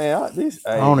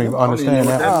 Hey, I don't even I don't even know understand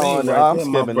what that I that one. means don't know. right I'm there,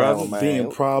 my skipping that brother. one, Being man.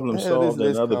 problem Where the hell this solved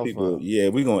and list other come people. from? Yeah,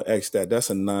 we're gonna X that. That's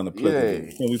a Yeah, non-applicable.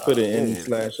 Can we put it in yeah,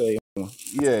 slash A?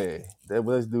 yeah.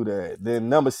 Let's do that. Then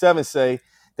number 7 say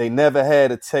they never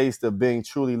had a taste of being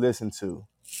truly listened to.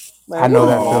 I Man, what know is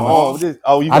that going feeling. on with this?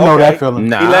 Oh, you I know that okay? feeling. I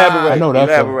Nah, Elaborate, know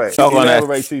that feeling. talk on that.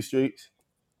 elaborate. Two streets.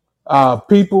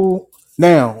 People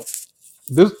now.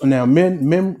 this now men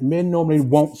normally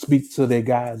won't speak to their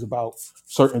guys about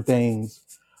certain things.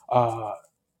 Uh,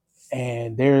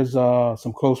 and there's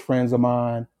some close friends of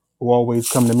mine who always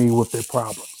come to me with their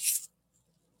problems.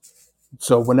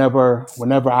 So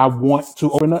whenever I want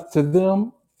to open up to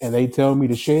them and they tell me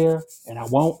to share and I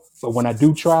won't, but when I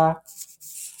do try,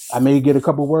 I may get a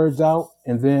couple words out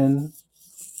and then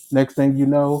next thing you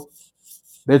know,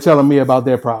 they're telling me about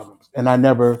their problems. And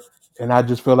I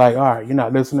just feel like, all right, you're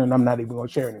not listening. I'm not even going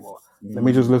to share anymore. Let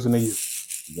me just Mm-hmm. listen to you.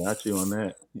 Got you on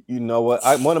that. You know what?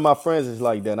 One of my friends is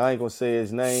like that. I ain't gonna say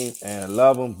his name and I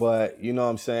love him, but you know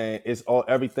what I'm saying? It's all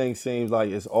everything seems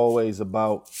like it's always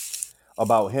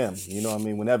about him. You know what I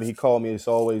mean? Whenever he called me, it's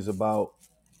always about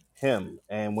him.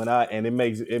 And it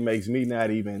makes me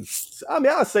not even. I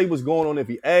mean, I'll say what's going on if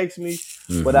he asks me,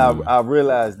 but I Mm-hmm. I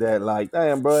realize that like,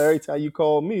 damn, bro, every time you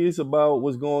call me, it's about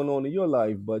what's going on in your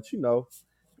life. But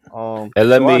And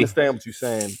so I understand what you're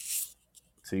saying,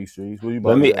 T Streets. What you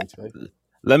let about to me say, Trey?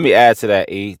 let me add to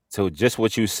that, E, to just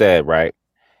what you said, right?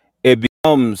 It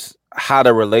becomes how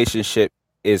the relationship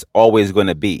is always going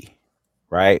to be,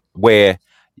 right? Where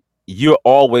you're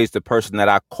always the person that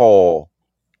I call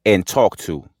and talk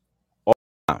to,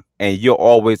 and you're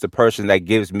always the person that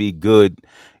gives me good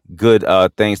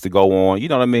things to go on. You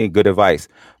know what I mean? Good advice.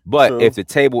 But True. if the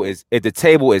table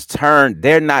is turned,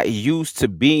 they're not used to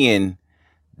being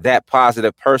that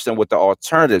positive person with the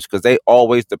alternatives because they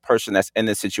always the person that's in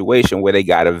the situation where they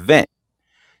got to vent.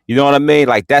 You know what I mean?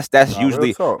 Like that's Nah, real usually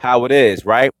talk. how it is,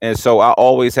 right? And so I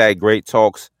always had great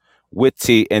talks with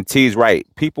T, and T's right.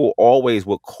 People always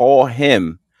would call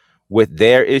him with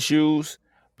their issues.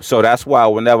 So that's why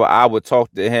whenever I would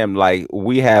talk to him, like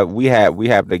we have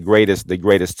the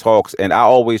greatest talks, and I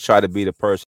always try to be the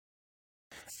person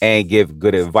and give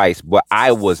good advice. But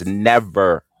I was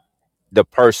never the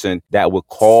person that would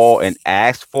call and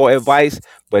ask for advice,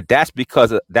 but that's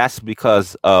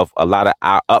because of a lot of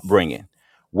our upbringing,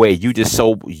 where you just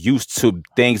so used to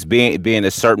things being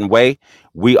a certain way.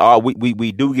 We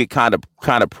do get kind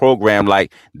of programmed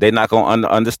like they're not gonna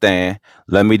understand.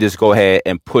 Let me just go ahead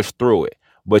and push through it,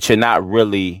 but you're not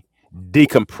really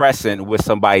decompressing with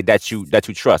somebody that you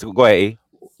trust. Go ahead. E.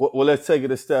 Well, let's take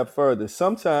it a step further.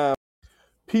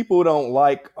 People don't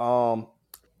like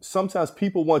sometimes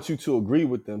people want you to agree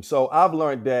with them. So I've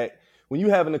learned that when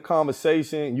you're having a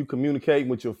conversation, you communicate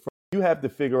with your friend, you have to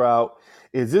figure out,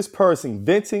 is this person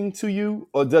venting to you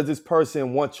or does this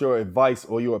person want your advice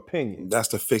or your opinion? That's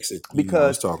the fix it I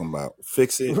was Because talking about.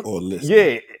 Fix it or listen.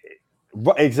 yeah,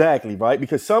 exactly, right?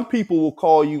 Because some people will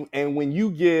call you and when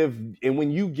you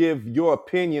give your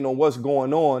opinion on what's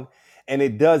going on and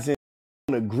it doesn't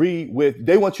agree with,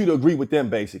 they want you to agree with them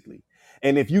basically.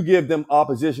 And if you give them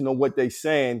opposition on what they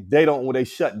saying, they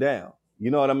shut down.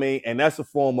 You know what I mean? And that's a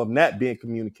form of not being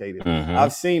communicative. Mm-hmm.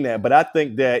 I've seen that, but I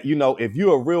think that, if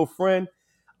you're a real friend,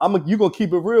 you gonna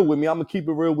keep it real with me. I'm gonna keep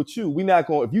it real with you. We not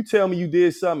gonna, if you tell me you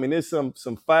did something and there's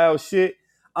some foul shit,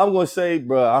 I'm gonna say,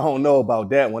 bro, I don't know about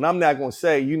that one. I'm not gonna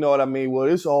say, you know what I mean? Well,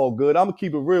 it's all good. I'm gonna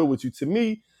keep it real with you. To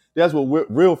me, that's what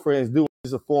real friends do.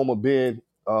 It's a form of being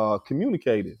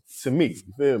communicated to me.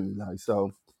 You feel me? Like,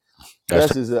 so That's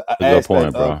that's just an a good aspect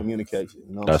point, of bro. communication.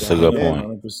 You know what I'm That's a saying? good Yeah, And point.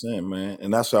 100%, man.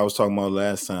 And that's what I was talking about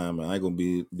last time. And I ain't gonna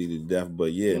be the death,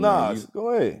 but yeah, man, nah, go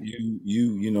ahead.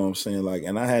 you know what I'm saying? Like,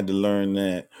 and I had to learn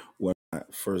that when I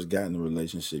first got in a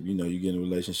relationship. You get in a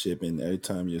relationship and every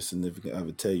time your significant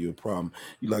other tell you a problem,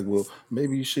 you're like, well,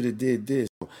 maybe you should have did this.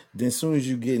 Then as soon as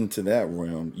you get into that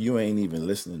realm, you ain't even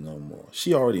listening no more.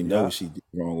 She already know Yeah. what she did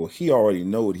wrong, or he already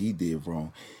know what he did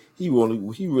wrong. He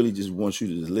really just wants you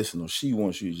to just listen, or she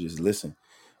wants you to just listen,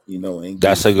 and give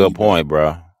That's a good feedback. point,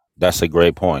 bro. That's a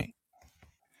great point.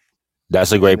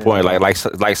 That's a And great then point.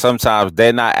 Like sometimes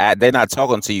they're not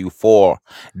talking to you for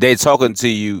they're talking to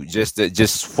you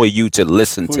just for you to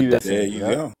listen for to you to them. There listen, you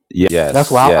yeah. go.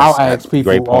 That's Yes, why I'll yes. ask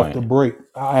Great people off point. the break.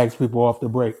 I'll ask people off the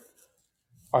break,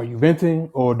 are you venting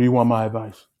or do you want my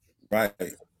advice? Right.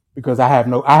 Because I have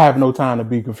no time to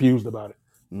be confused about it.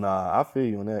 Nah, I feel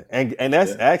you on that. And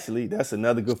that's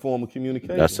another good form of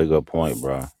That's communication. a good point,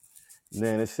 bro. And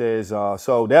then it says,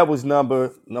 so that was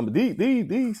number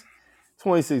these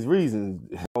 26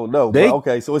 reasons. I don't know, but They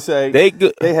okay. So it say they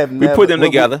good. they have We put never. them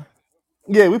together.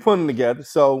 Yeah, we put them together.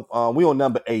 So we on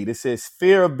number 8. It says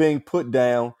fear of being put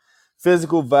down,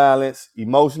 physical violence,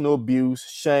 emotional abuse,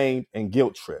 shame, and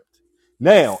guilt tripped.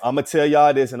 Now I'm gonna tell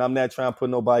y'all this, and I'm not trying to put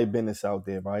nobody business out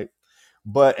there, right?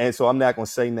 And so I'm not gonna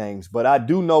say names, but I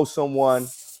do know someone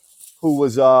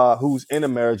who's in a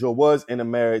marriage or was in a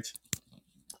marriage,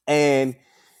 and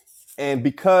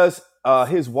because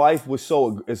his wife was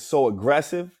so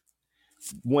aggressive,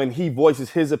 when he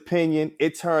voices his opinion,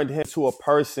 it turned him to a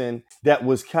person that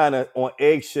was kind of on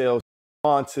eggshells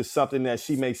on to something that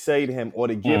she may say to him or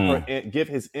to Mm. give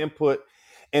his input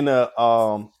in a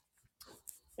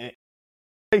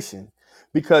situation,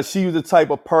 because she was the type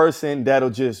of person that'll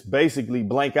just basically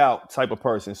blank out type of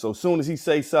person. So as soon as he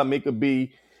say something, it could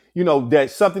be,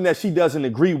 that something that she doesn't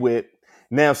agree with.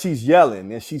 Now she's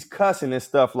yelling and she's cussing and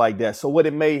stuff like that. So what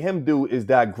it made him do is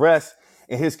digress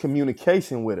in his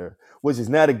communication with her, which is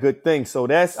not a good thing. So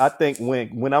that's, I think,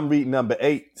 when I'm reading number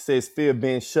 8 says fear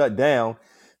being shut down,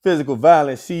 physical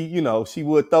violence, she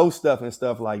would throw stuff and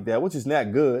stuff like that, which is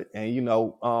not good. And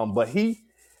but he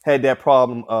had that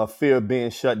problem of fear of being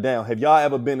shut down. Have y'all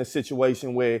ever been in a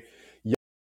situation where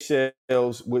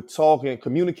yourselves with talking,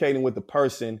 communicating with the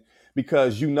person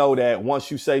because you know that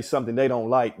once you say something they don't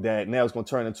like, that now it's going to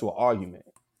turn into an argument?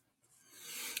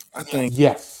 I think.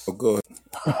 Oh, Yes. go ahead.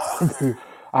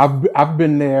 I've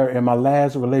been there in my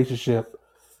last relationship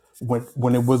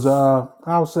when it was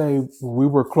I'll say we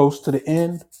were close to the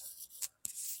end.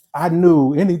 I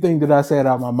knew anything that I said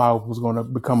out my mouth was going to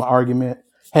become an argument.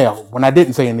 Hell, when I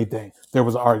didn't say anything, there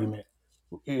was an argument.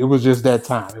 It was just that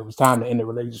time. It was time to end the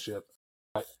relationship.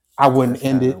 I wouldn't That's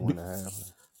end kind of it. when it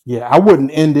happens. Yeah, I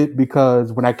wouldn't end it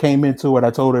because when I came into it,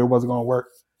 I told her it wasn't going to work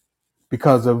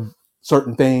because of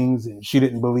certain things, and she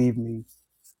didn't believe me.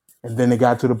 And then it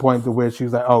got to the point to where she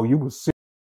was like, "Oh, you were serious?"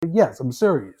 Yes, I'm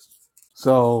serious.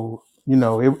 So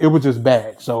it was just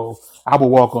bad. So I would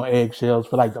walk on eggshells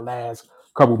for like the last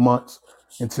couple months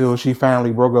until she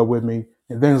finally broke up with me,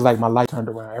 and then it's like my life turned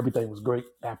around. Everything was great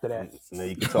after that. Now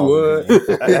you can talk What? again.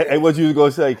 Hey, what you was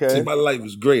gonna say, See, Kay? my life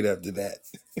was great after that.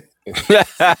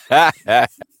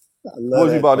 I What love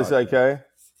was you that about to part, say, though. Kay?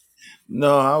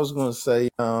 No, I was gonna say,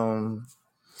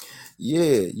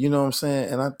 yeah, you know what I'm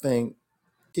saying? And I think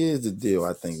here's the deal,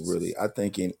 I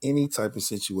think in any type of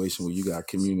situation where you got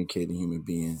communicating human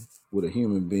being with a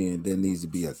human being, there needs to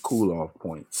be a cool off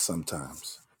point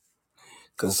sometimes.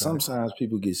 Cause Okay. sometimes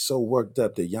people get so worked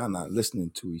up that y'all not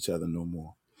listening to each other no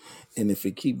more. And if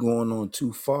it keep going on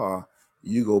too far,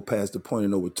 you go past the point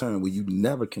of no return where you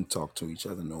never can talk to each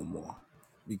other no more.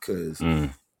 Because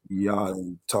Mm. y'all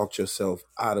done talked yourself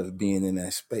out of being in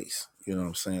that space. You know what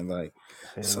I'm saying? Like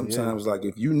Hell yeah. sometimes, like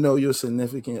if you know your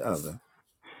significant other,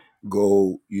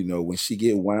 go, when she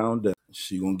get wound up,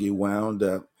 she gonna get wound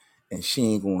up and she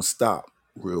ain't gonna stop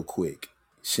real quick.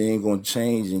 She ain't gonna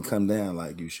change and come down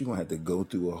like you. She gonna have to go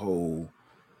through a whole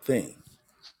thing,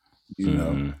 you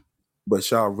know. Mm. But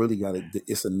y'all really got it.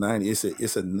 It's a 90.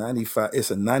 It's a 95.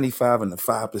 It's a 95 and a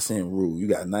 5% rule. You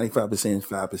got 95%,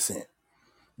 5%.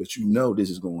 But you know this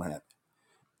is gonna happen,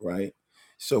 right?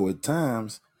 So at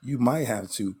times you might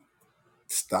have to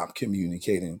stop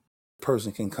communicating.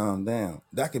 Person can calm down.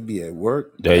 That could be at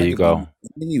work. There That you could be go.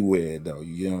 anywhere though.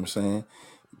 You know what I'm saying?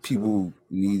 True. People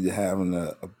need to have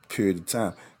a period of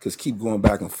time because keep going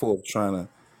back and forth trying to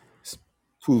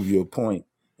prove your point,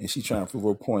 and she trying to prove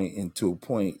her point, and to a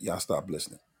point y'all stop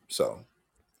listening. So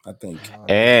I think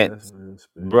Oh yeah, And that's real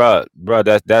spill. bruh,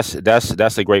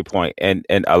 that's a great point. And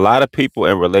a lot of people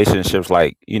in relationships,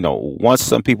 like once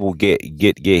some people get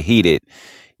heated,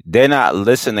 they're not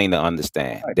listening to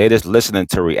understand. They're just listening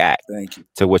to react thank you,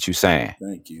 to what you're saying,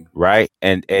 thank you. right?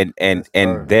 That's And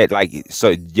perfect. that, like,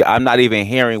 so I'm not even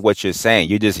hearing what you're saying.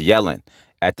 You're just yelling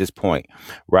at this point,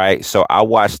 right? So I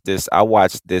watched this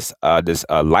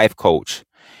life coach.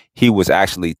 He was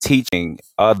actually teaching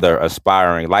other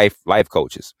aspiring life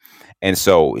coaches, and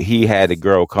so he had a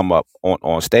girl come up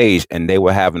on stage, and they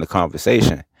were having a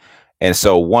conversation. And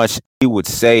so once she would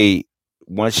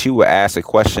ask a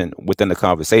question within the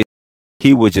conversation,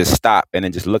 he would just stop and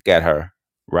then just look at her,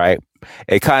 right?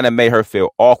 It kind of made her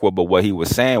feel awkward, but what he was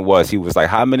saying was, he was like,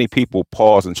 how many people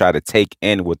pause and try to take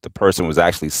in what the person was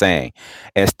actually saying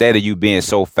instead of you being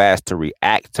so fast to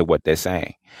react to what they're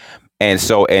saying? And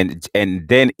so, and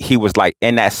then he was like,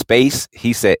 in that space,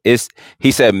 he said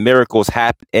miracles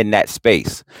happen in that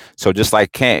space. So just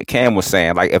like Cam was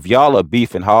saying, like, if y'all are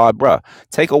beefing hard, bruh,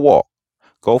 take a walk.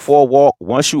 Go for a walk.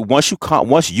 Once you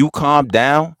calm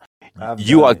down, I've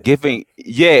you done are it. giving,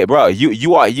 yeah, bro.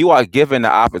 You are given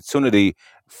the opportunity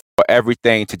for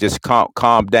everything to just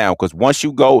calm down. Because once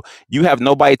you go, you have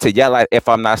nobody to yell at if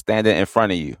I'm not standing in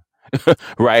front of you.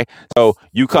 Right? So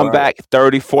you come Right. back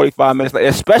 30, 45 minutes later,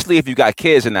 especially if you got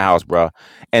kids in the house, bro.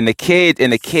 And the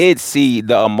kids see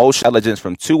the emotional intelligence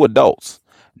from two adults,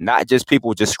 not just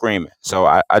people just screaming. So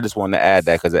I just wanted to add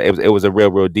that because it was a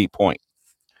real deep point.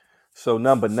 So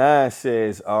number 9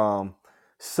 says,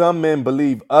 some men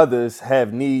believe others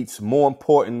have needs more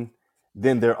important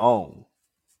than their own.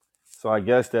 So I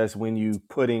guess that's when you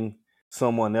putting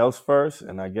someone else first,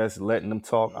 and I guess letting them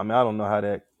talk. I mean, I don't know how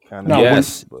that kind of Now, when goes,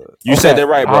 Yes, but you said okay, it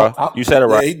right, bro. You said it Yeah,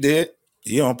 right. he did.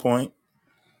 He on point.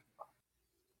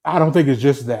 I don't think it's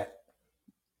just that,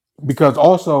 because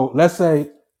also let's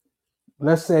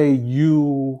say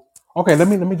you, okay, let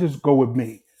me just go with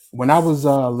me. When I was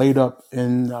laid up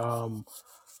in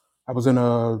I was in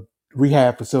a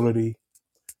rehab facility.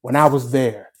 When I was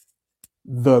there,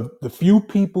 the few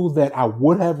people that I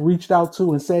would have reached out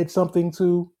to and said something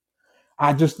to,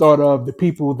 I just thought of the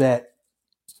people that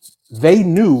they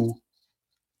knew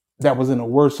that was in a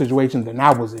worse situation than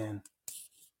I was in.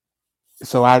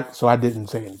 So I didn't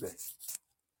say anything.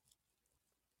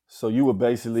 so you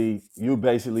basically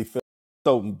felt,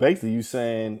 so basically you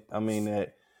saying, I mean,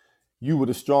 that you were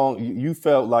the strong, you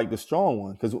felt like the strong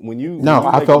one, because when No, you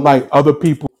I make a felt like move. other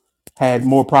people had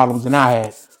more problems than I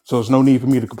had, so there's no need for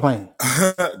me to complain.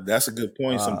 That's a good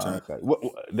point. Sometimes Okay,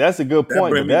 that's a good that point,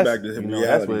 bring but me that's, back to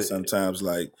that's reality. what, Sometimes,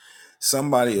 like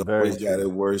somebody very always got true.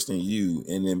 it worse than you,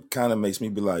 and it kind of makes me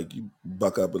be like, you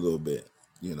buck up a little bit.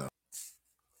 You know.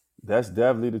 That's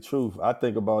definitely the truth. I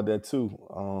think about that too.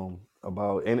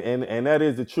 About and that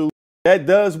is the truth. That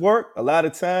does work a lot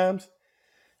of times.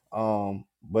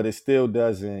 But it still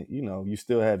doesn't. You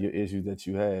still have your issues that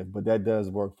you have, but that does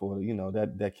work for,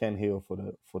 that can heal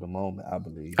for the moment. I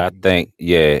believe. I think,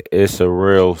 yeah, it's a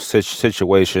real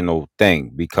situational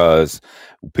thing because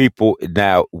people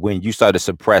now, when you start to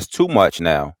suppress too much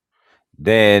now,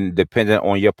 then depending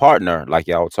on your partner, like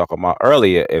y'all were talking about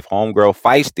earlier, if homegirl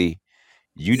feisty,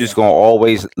 you just Yeah. gonna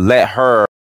always let her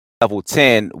level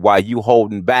 10 while you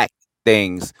holding back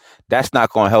things. That's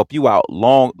not gonna help you out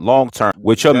long term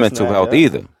with your That's mental not. health Yep.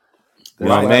 either. You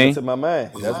know That's what I what Right. happened mean? to my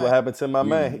man. It's That's what happened to my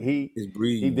man. breeding. He It's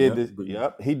he breeding. did Yep. this. Breeding.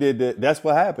 Yep. He did that. That's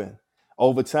what happened.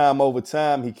 Over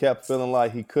time, he kept feeling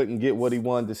like he couldn't get what he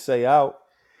wanted to say out.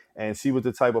 And she was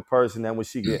the type of person that when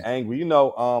she get angry,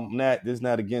 this is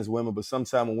not against women, but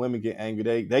sometimes when women get angry,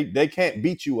 they can't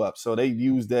beat you up, so they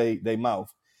use they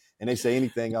mouth and they say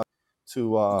anything out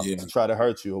Yeah. to try to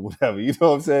hurt you or whatever. You know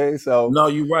what I'm saying? So No,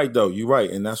 you're right though. You're right,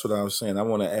 and that's what I was saying. I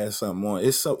want to add something on.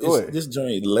 go It's ahead, this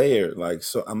journey layered. Like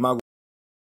so, I'm not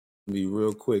gonna be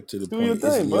real quick to the do your point.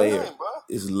 It's thing, bro. layered.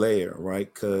 It's layered,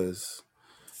 right? Because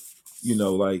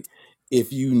like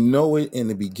if you know it in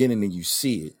the beginning and you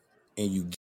see it, and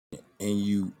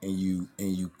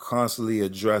you constantly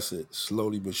address it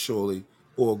slowly but surely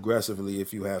or aggressively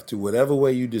if you have to, whatever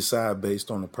way you decide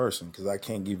based on the person. Because I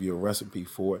can't give you a recipe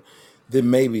for it. Then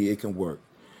maybe it can work.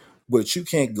 But you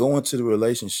can't go into the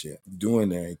relationship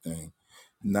doing everything,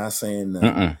 not saying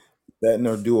nothing, Mm-mm. letting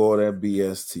her do all that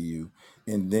BS to you.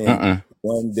 And then Mm-mm.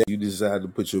 one day you decide to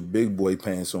put your big boy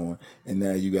pants on and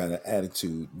now you got an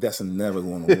attitude. That's never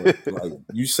going to work. Like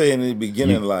you say in the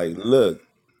beginning, You like, look,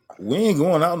 we ain't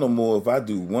going out no more if I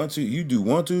do one, two, you do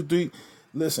one, two, three.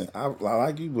 Listen, I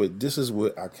like you, but this is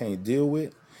what I can't deal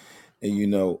with. And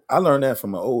I learned that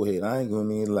from an old head. I ain't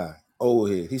gonna even lie.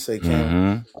 Old head. He say, Cam,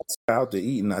 mm-hmm. I took her out to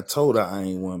eat and I told her I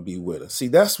ain't want to be with her. See,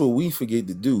 that's what we forget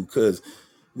to do because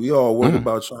we all worried Mm.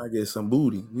 about trying to get some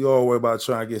booty. We all worried about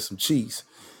trying to get some cheeks.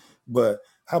 But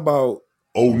how about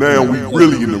Oh, you now know we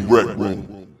really in the rec room.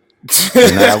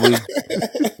 Now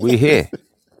we here.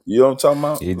 you know what I'm talking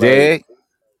about? You Like, dig?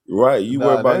 right, you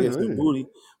worry Nah, about that's getting some real. booty,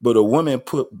 but a woman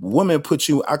put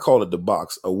you. I call it the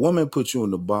box. A woman put you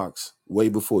in the box way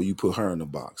before you put her in the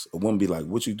box. A woman be like,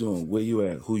 "What you doing? Where you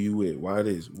at? Who you with? Why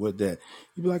this? What that?"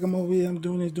 You be like, "I'm over here. I'm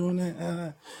doing this, doing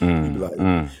that." You be like,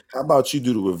 Mm. "How about you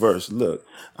do the reverse? Look,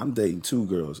 I'm dating two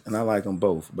girls and I like them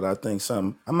both, but I think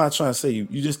some. I'm not trying to say you.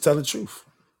 You just tell the truth.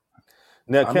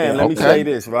 Now, I mean, Cam, I let me Okay. say think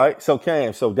this, right? So,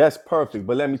 Cam, so that's perfect.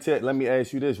 But let me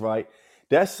ask you this, right?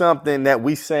 That's something that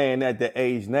we saying at the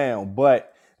age now.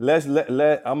 But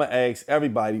I'm gonna ask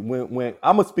everybody. When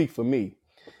I'm gonna speak for me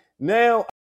now,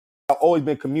 I've always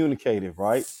been communicative,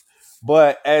 right?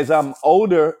 But as I'm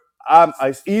older,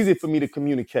 it's easy for me to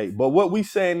communicate. But what we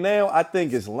saying now, I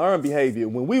think is learned behavior.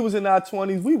 When we was in our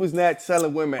 20s, we was not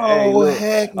telling women, "Hey, Oh look,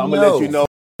 heck I'm gonna let you no, know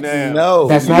now. no!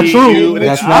 That's You not We need was true. you." getting And what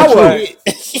That's you not I true. was. wanted.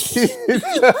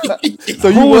 So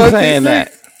you Who was was saying DC?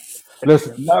 that?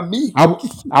 Listen, Not me.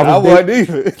 I I was date wasn't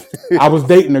either. I was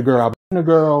dating a girl. I was dating a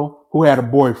girl who had a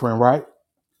boyfriend, right?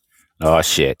 Oh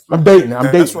shit. I'm dating her.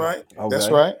 I'm That's dating her. right. That's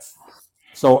Okay. right.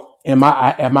 So at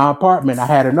my apartment, I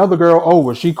had another girl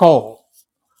over. She called.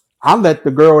 I let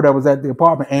the girl that was at the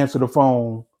apartment answer the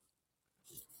phone.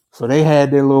 So they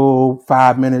had their little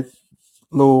 5 minute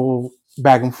little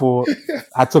back and forth.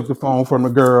 I took the phone from the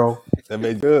girl, That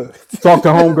made you good. talked to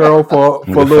homegirl for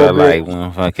a It little felt bit. like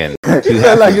one fucking two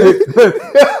Felt like heifers. it.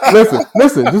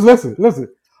 Listen.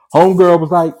 Homegirl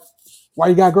was like, "Why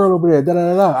you got girl over there?" Da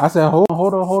da da. I said, "Hold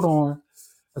on."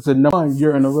 I said, number one,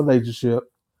 you're in a relationship.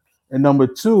 And number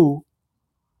two,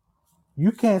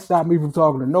 you can't stop me from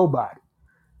talking to nobody.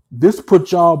 This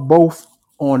put y'all both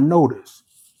on notice.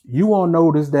 You on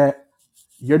notice that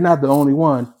you're not the only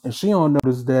one, and she on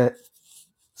notice that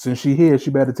since she here,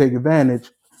 she better take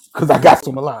advantage because I got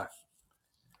some on the line.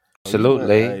 Oh, you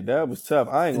went. Hey, Absolutely. that was tough.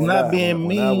 I ain't It's gonna not lie. being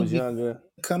When I was mean. younger,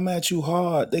 Come at you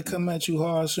hard. They come at you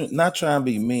hard. Not trying to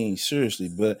be mean, seriously,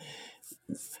 but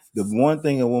the one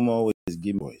thing a woman always is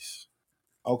give me voice.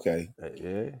 Okay,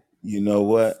 yeah, you know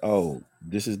what? Oh,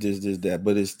 this is this, that.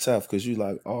 But it's tough because you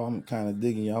like, oh, I'm kind of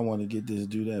digging you. I want to get this,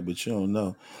 do that, but you don't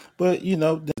know. But you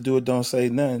know, do it, don't say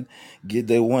nothing. Get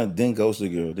they one, then goes the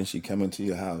girl. Then she come into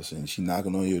your house and she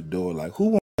knocking on your door like, who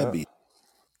want that yeah. be?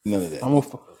 None of that.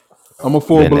 I'm a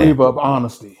full Been there. believer of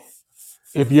honesty.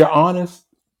 If you're honest,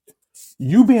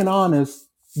 you being honest,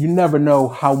 you never know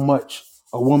how much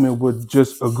a woman would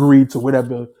just agree to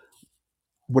whatever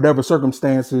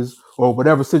circumstances or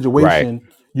whatever Right. situation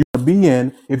you be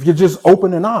in if you're just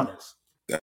open and honest.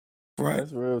 That's right.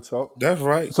 That's real talk. That's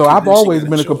right. So Because I've then she always got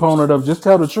a been a choice. component of just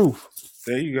tell the truth.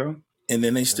 There you go. And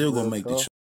then they That's still gonna real make the choice. talk.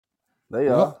 They Yep.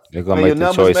 are. They're gonna And your make the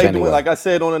numbers choice may dwindle. anyway. Like I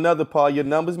said on another part, your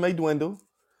numbers may dwindle.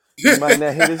 You might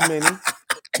not hit as many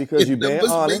because Your you're being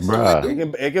numbers make honest. Bruh.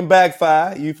 dwindle. It can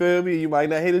backfire. You feel me? You might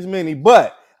not hit as many,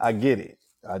 but I get it.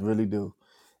 I really do.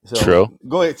 So True.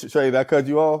 go ahead, Trey. Did I cut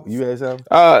you off? You had something?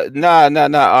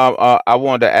 Nah. I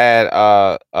wanted to add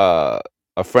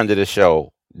a friend of the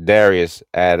show, Darius,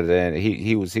 added in.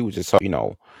 He was just talking,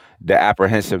 the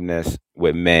apprehensiveness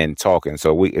with men talking.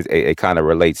 So it kind of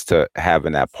relates to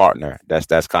having that partner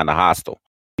that's kind of hostile.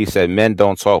 He said men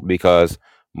don't talk because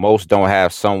most don't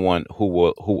have someone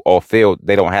who or feel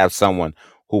they don't have someone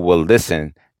who will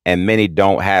listen, and many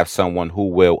don't have someone who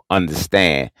will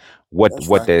understand That's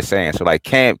what right. they're saying. So like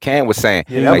Cam was saying,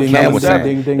 Yeah, Ding that like was ding Cam number ding was ding saying, seven.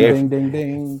 ding ding if ding ding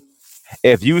ding.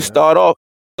 if you Yeah.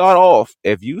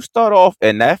 if you start off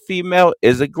and that female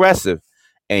is aggressive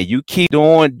and you keep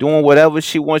doing whatever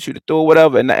she wants you to do,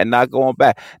 whatever, and not going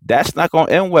back, that's not going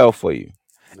to end well for you.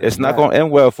 It's It's not not. going to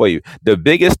end well for you. The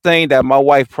biggest thing that my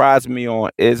wife prides me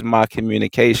on is my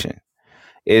communication.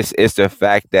 It's the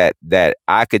fact that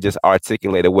I could just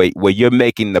articulate a way where you're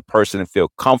making the person feel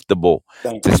comfortable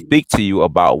Thank to you. speak to you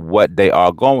about what they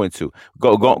are going through.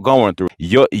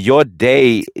 Your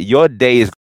day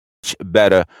is much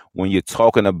better when you're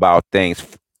talking about things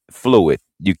fluid.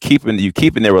 You keeping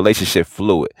the relationship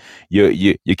fluid.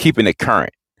 You're keeping it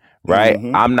current, right?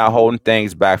 Mm-hmm. I'm not holding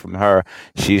things back from her.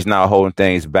 She's not holding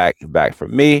things back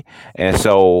from me. And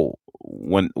so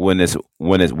when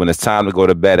it's time to go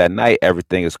to bed at night,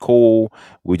 everything is cool.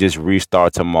 We just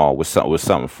restart tomorrow with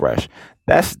something fresh.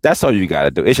 That's all you got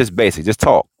to do. It's just basic. Just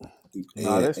talk.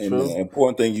 Nah, that's And true. the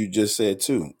important thing you just said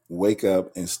too, wake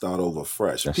up and start over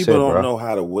fresh. That's People it, don't bro. know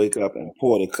how to wake up and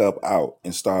pour the cup out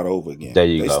and start over again. There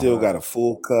you They go. still got Right. a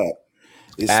full cup.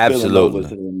 It's spilling over to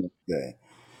Absolutely. the next day.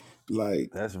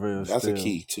 Like That's real that's a still.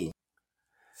 key too.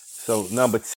 So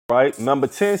number 10, right? Number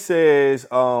 10 says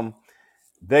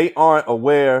they aren't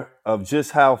aware of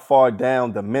just how far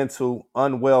down the mental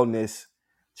unwellness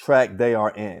track they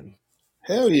are in.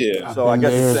 Hell yeah. I've So I been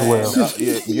guess it's there as saying, well.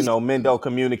 men don't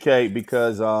communicate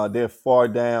because they're far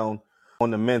down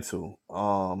on the mental.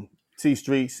 T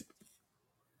Streets,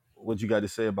 what you got to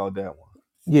say about that one?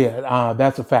 Yeah,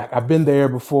 that's a fact. I've been there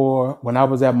before when I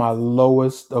was at my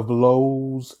lowest of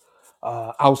lows,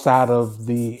 outside of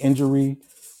the injury.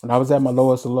 When I was at my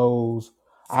lowest of lows,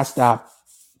 I stopped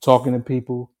talking to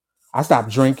people. I stopped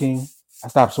drinking. I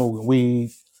stopped smoking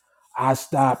weed. I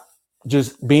stopped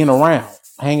just being around,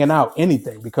 hanging out,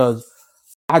 anything, because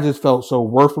I just felt so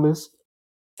worthless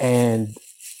and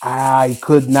I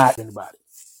could not anybody.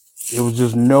 It was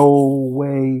just no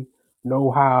way,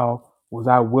 no how was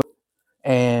I willing.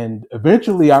 And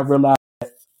eventually I realized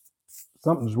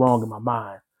something's wrong in my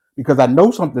mind because I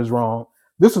know something's wrong.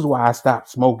 This is why I stopped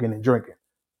smoking and drinking.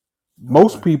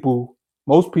 Most Okay. people,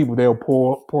 most people, they'll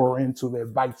pour into their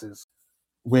vices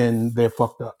when they're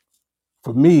fucked up.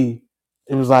 For me,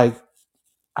 it was like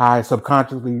I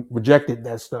subconsciously rejected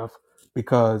that stuff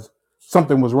because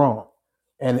something was wrong.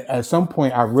 And at some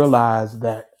point, I realized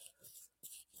that,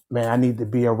 man, I need to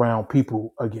be around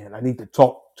people again. I need to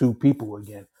talk to people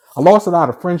again. I lost a lot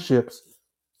of friendships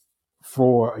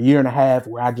for a year and a half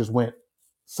where I just went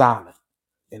silent.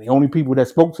 And the only people that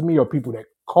spoke to me are people that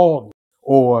called me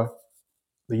or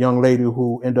the young lady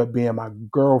who ended up being my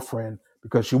girlfriend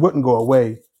because she wouldn't go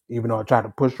away, even though I tried to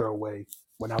push her away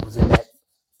when I was in that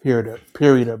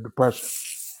period of depression.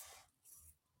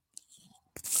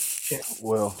 Yeah.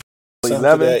 Well, Something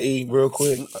to 11. that eat real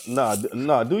quick. Nah,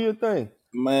 do your thing.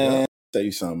 Man, Yep. Tell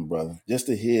you something, brother. Just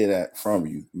to hear that from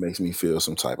you makes me feel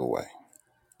some type of way.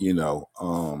 You know,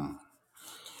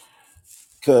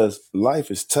 because life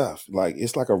is tough. Like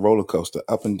it's like a roller coaster,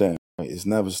 up and down. Right? It's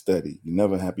never steady. You're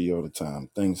never happy all the time.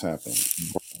 Things happen.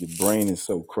 Your brain is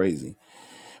so crazy.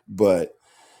 But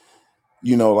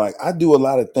like I do a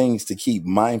lot of things to keep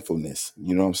mindfulness.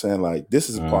 You know what I'm saying? Like this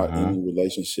is a part in Mm-hmm. any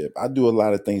relationship. I do a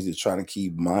lot of things to try to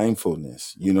keep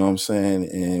mindfulness. You know what I'm saying?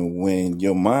 And when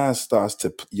your mind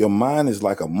your mind is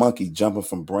like a monkey jumping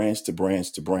from branch to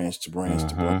branch to branch to branch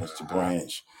to Mm-hmm. branch to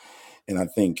branch. And I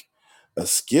think a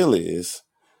skill is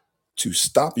to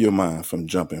stop your mind from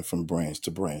jumping from branch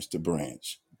to branch to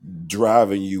branch,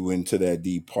 driving you into that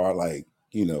deep part, like,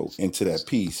 into that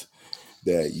peace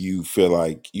that you feel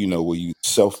like, where you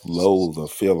self-loathe or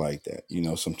feel like that,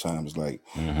 sometimes like,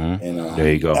 and Mm-hmm.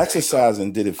 There you go.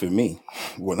 exercising did it for me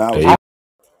when I There was. you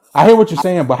I hear what you're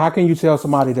saying, but how can you tell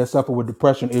somebody that suffer with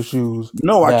depression issues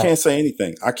No, I that can't say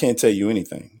anything. I can't tell you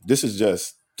anything. This is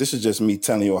just me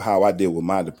telling you how I deal with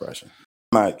my depression.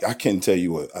 I can't tell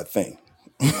you a thing.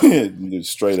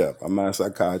 Straight up. I'm not a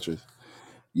psychiatrist,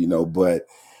 but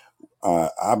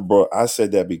I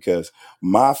said that because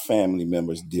my family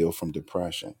members deal from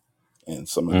depression, and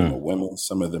some of them go. are women,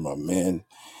 some of them are men,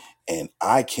 and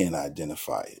I can't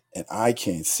identify it, and I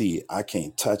can't see it, I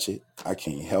can't touch it, I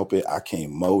can't help it, I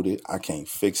can't mold it, I can't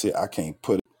fix it, I can't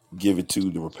give it to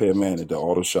the repairman at the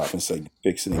auto shop and say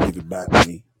fix it and give it back to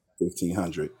me,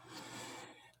 1,500.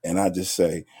 And I just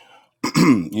say,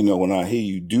 when I hear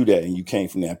you do that and you came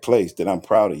from that place, that I'm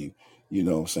proud of you. You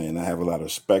know what I'm saying? I have a lot of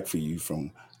respect for you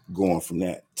from going from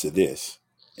that to this.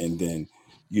 And then,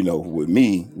 with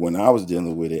me, when I was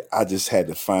dealing with it, I just had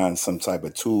to find some type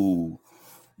of tool,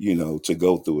 to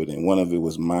go through it. And one of it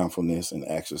was mindfulness and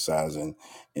exercising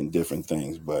and different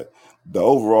things. But the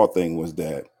overall thing was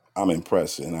that I'm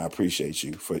impressed and I appreciate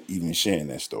you for even sharing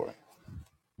that story.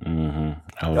 Mm-hmm.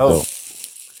 That was Dope, dope.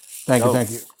 thank you, dope.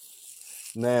 thank you.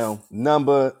 Now,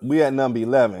 we at number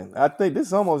 11. I think this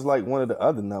is almost like one of the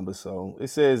other numbers. So it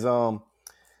says,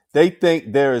 they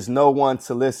think there is no one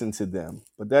to listen to them,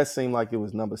 but that seemed like it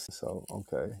was number 7. So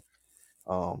okay.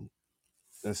 Um,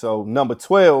 and so number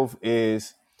 12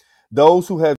 is those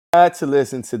who have tried to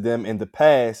listen to them in the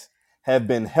past have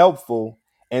been helpful,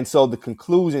 and so the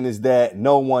conclusion is that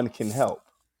no one can help.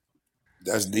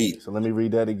 That's deep. So let me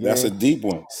read that That's a again. deep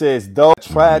one. It says those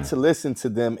who tried Mm-hmm. to listen to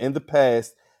them in the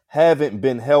past haven't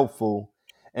been helpful,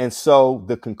 and so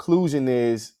the conclusion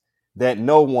is that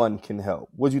no one can help.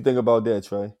 What do you think about that,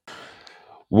 Trey?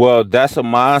 Well, that's a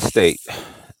mind state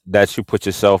that you put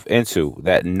yourself into.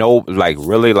 That no, like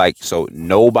really, like so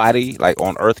nobody like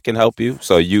on Earth can help you.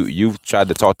 So you've tried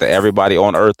to talk to everybody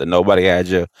on Earth and nobody had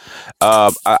you.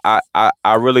 I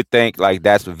really think like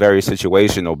that's very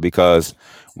situational because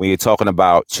when you're talking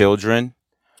about children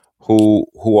who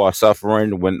are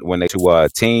suffering when they to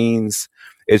teens,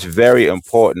 it's very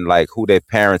important like who their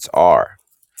parents are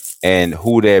and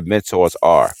who their mentors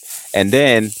are, and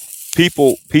then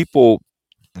people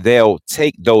they'll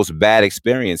take those bad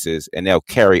experiences and they'll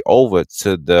carry over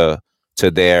to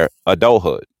their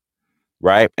adulthood,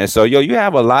 right? And so you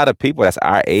have a lot of people that's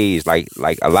our age, like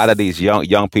a lot of these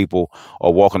young people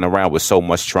are walking around with so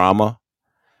much trauma,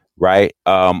 right?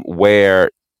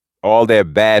 Where all their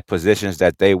bad positions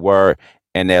that they were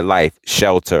in their life,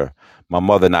 shelter, my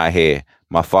mother not here,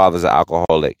 my father's an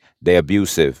alcoholic, they're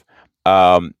abusive.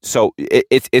 So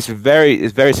it's very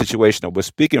situational. But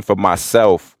speaking for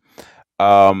myself,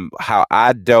 how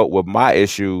I dealt with my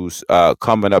issues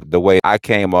coming up the way I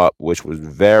came up, which was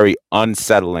very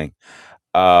unsettling.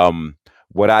 Um,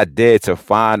 what I did to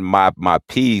find my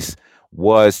peace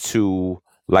was to,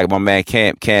 like my man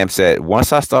Cam said,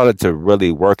 once I started to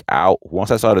really work out, once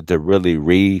I started to really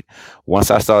read, once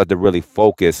I started to really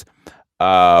focus,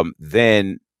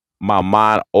 then my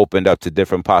mind opened up to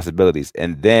different possibilities.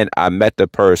 And then I met the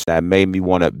person that made me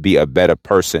want to be a better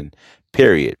person,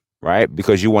 period. Right?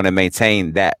 Because you want to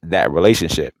maintain that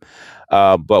relationship.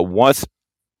 But once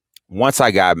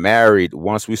I got married,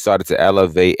 once we started to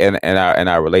elevate in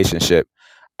our relationship,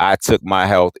 I took my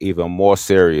health even more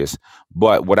serious.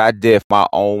 But what I did, my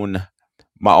own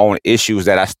issues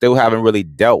that I still haven't really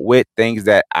dealt with, things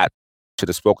that I should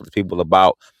have spoken to people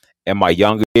about in my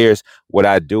younger years. What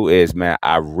I do is, man,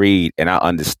 I read and I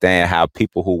understand how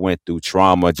people who went through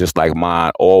trauma just like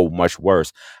mine, or much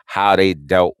worse, how they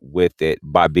dealt with it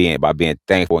by being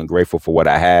thankful and grateful for what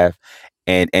I have,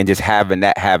 and just having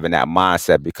that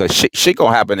mindset, because shit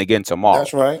gonna happen again tomorrow.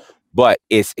 That's right. But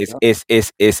it's it's Yeah. it's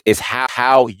it's it's, it's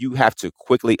how you have to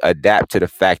quickly adapt to the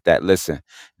fact that, listen,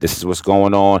 this is what's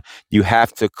going on. You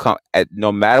have to come at,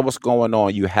 no matter what's going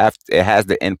on, it has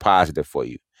to end positive for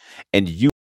you, and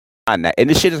you find that, and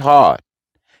this shit is hard.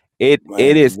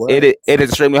 Man, what? It is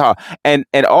extremely hard. And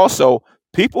also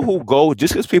people who go,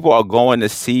 just because people are going to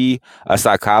see a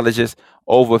psychologist,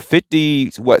 over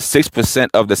 6%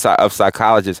 of of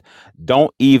psychologists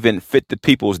don't even fit the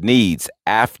people's needs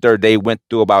after they went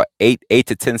through about eight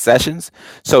to 10 sessions.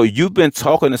 So you've been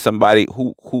talking to somebody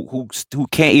who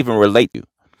can't even relate to you,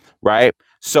 right?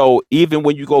 So even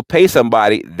when you go pay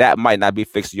somebody, that might not be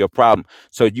fixing your problem.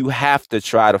 So you have to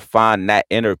try to find that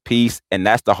inner peace, and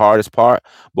that's the hardest part.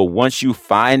 But once you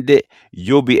find it,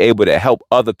 you'll be able to help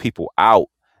other people out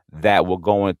that were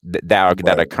going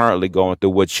that are Right. currently going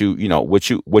through what you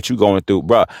going through,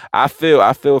 bro. I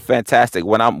feel fantastic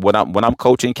when I'm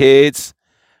coaching kids.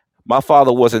 My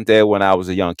father wasn't there when I was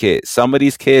a young kid. Some of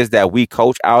these kids that we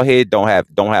coach out here don't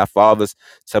have fathers.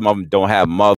 Some of them don't have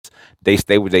mothers. They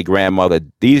stay with their grandmother.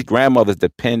 These grandmothers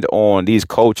depend on these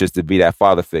coaches to be that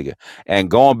father figure. And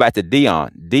going back to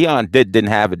Dion, didn't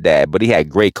have a dad, but he had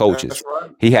great coaches. That's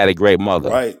right. He had a great mother,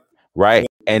 Right. right?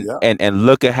 And Yeah. and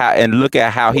look at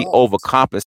how he Wow.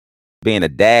 overcompensated being a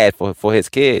dad for his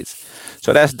kids.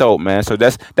 So that's dope, man. So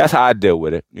that's how I deal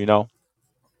with it.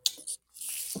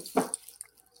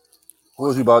 What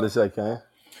was you about to say, Ken?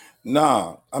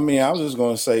 Nah, I mean, I was just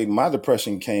gonna say my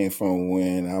depression came from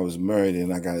when I was married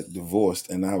and I got divorced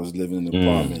and I was living in an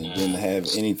apartment and didn't have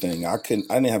anything. I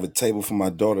didn't have a table for my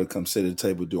daughter to come sit at the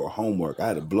table do her homework. I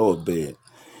had to blow a bed.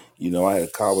 I had a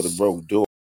car with a broke door.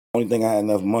 Only thing I had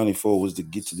enough money for was to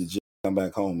get to the gym, come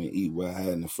back home and eat what I had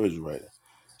in the refrigerator.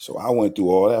 So I went through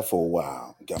all that for a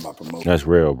while. Got my promotion, That's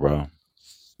real, bro.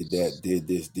 did that, did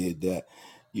this, did that,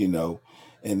 you know,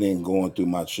 and then going through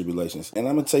my tribulations. And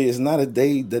I'm gonna tell you, it's not a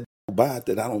day that go by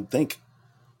that I don't think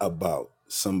about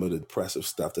some of the depressive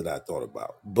stuff that I thought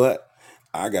about. But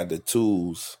I got the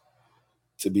tools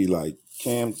to be like,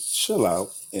 Cam, chill out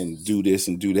and do this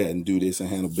and do that and do this and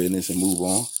handle business and move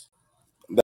on.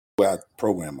 That's where I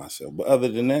program myself. But other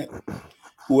than that,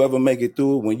 whoever make it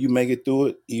through it, when you make it through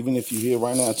it, even if you're here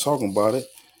right now talking about it,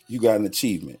 you got an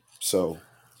achievement. So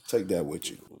take that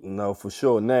with you. No, for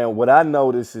sure. Now, what I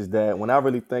notice is that when I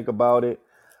really think about it,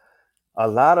 a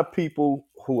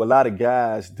lot of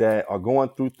guys that are going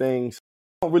through things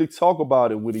don't really talk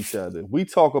about it with each other. We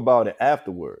talk about it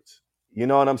afterwards. You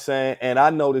know what I'm saying? And I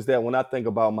notice that when I think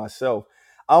about myself,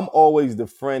 I'm always the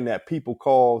friend that people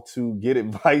call to get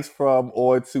advice from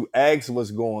or to ask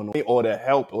what's going on or to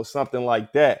help or something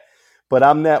like that. But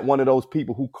I'm not one of those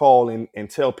people who call and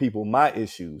tell people my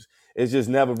issues. It's just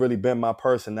never really been my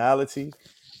personality.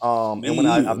 Me And when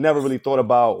either. I never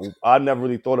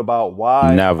really thought about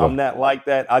why Never. I'm not like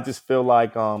that. I just feel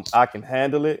like I can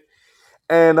handle it.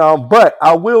 And but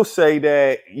I will say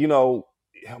that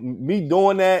me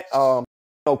doing that,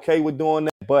 okay with doing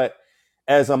that. But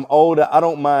as I'm older, I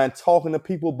don't mind talking to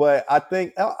people. But I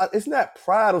think it's not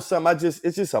pride or something.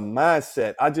 It's just a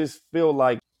mindset. I just feel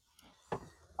like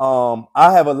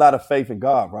I have a lot of faith in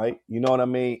God, right? You know what I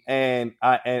mean? And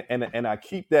I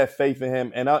keep that faith in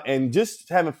him, and just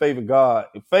having faith in God,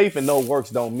 faith and no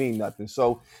works don't mean nothing.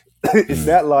 So it's Mm,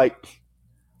 not like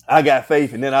I got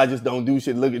faith and then I just don't do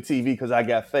shit, look at TV because I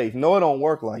got faith. No, it don't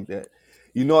work like that.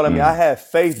 You know what I mean? I mm, have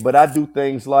faith, but I do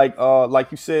things like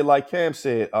you said, like Cam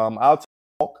said, I'll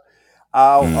talk,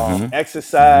 I'll mm-hmm, mm-hmm,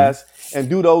 exercise and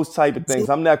do those type of things.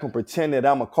 I'm not gonna pretend that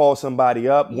I'm gonna call somebody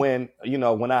up when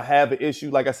I have an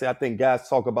issue. Like I said, I think guys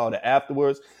talk about it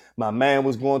afterwards.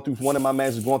 One of my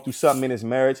mans was going through something in his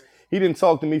marriage. He didn't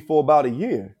talk to me for about a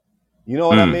year. You know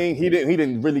what I mm, mean? He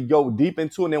didn't really go deep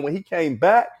into it. And then when he came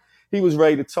back, he was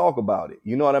ready to talk about it.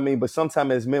 You know what I mean? But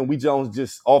sometimes as men, we don't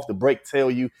just off the break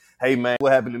tell you, hey man,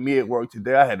 what happened to me at work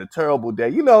today? I had a terrible day.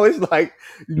 It's like,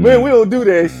 man, we mm, don't do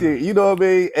that mm. shit. You know what I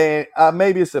mean? And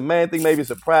maybe it's a man thing, maybe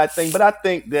it's a pride thing, but I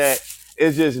think that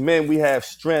it's just men, we have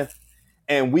strength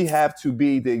and we have to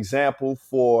be the example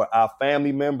for our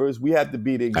family members. We have to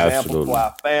be the example for Absolutely.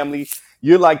 our family.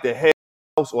 You're like the head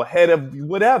of house or head of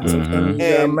whatever. Mm-hmm. Sometimes you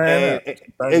gotta And man and up.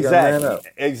 Sometimes you gotta man exactly, up.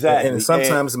 And exactly.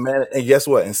 And sometimes and guess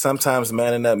what? And sometimes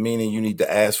manning up meaning you need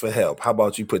to ask for help. How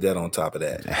about you put that on top of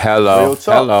that? Hello, real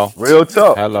talk, hello, real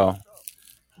talk. hello.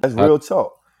 That's Hel- real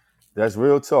talk. That's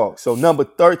real talk. So number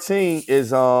 13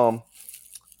 is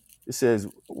it says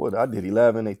what I did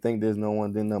 11. They think there's no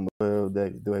one. Then number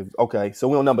 12. Okay. So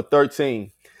we're on number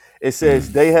 13. It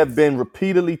says mm, they have been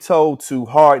repeatedly told to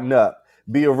harden up,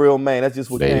 be a real man. That's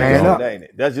just what there you Cam Man go. said, up. ain't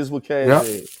it? That's just what Cam Yep.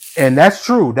 said. And that's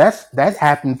true. That's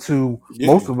happened to Yeah.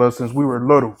 most of us since we were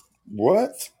little.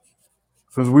 What?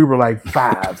 since we were like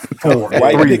 5, 4,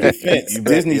 White 3. picket fence, You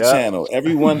bet. Disney Yeah. Channel.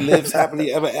 Everyone lives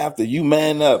happily ever after. You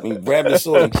man up and grab the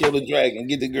sword and kill the dragon and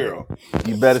get the girl.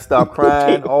 You better stop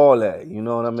crying, all that. You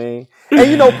know what I mean? And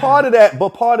you know, part of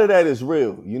that is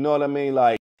real. You know what I mean?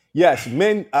 Like, yes,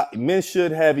 men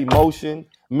should have emotion.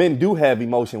 Men do have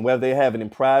emotion, whether they have it in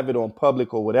private or in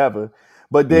public or whatever.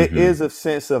 But there Mm-hmm. is a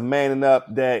sense of manning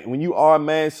up that when you are a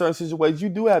man in certain situations, you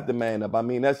do have to man up. I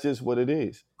mean, that's just what it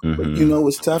is. But you Mm-hmm. know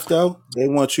what's tough though? They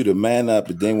want you to man up,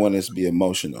 but they want us to be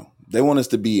emotional. They want us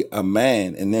to be a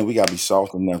man, and then we gotta be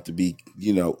soft enough to be,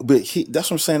 But that's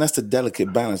what I'm saying. That's the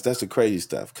delicate balance. That's the crazy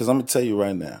stuff. Because I'm gonna tell you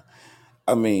right now.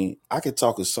 I mean, I could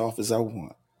talk as soft as I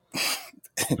want.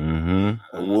 Mm-hmm.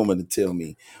 A woman to tell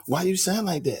me, "Why you sound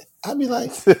like that?" I'd be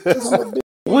like, "Cause I'm a big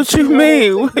What you 18-year-old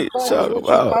mean? What taking you classes. talking What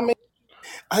you? about? I mean,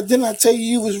 I didn't I tell you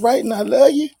you was right and I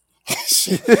love you."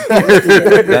 What's the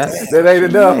way you That That sound? ain't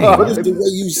What is man. the enough. way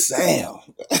you sound?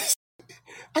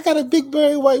 I got a big,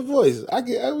 very white voice. I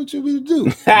what you mean to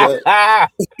do, but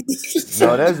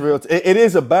No, that's real. It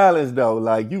is a balance, though.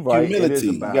 Like you right, it is humility.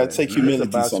 a You got to balance. take It's a humility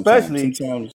balance, sometimes. especially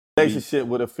Sometimes be relationship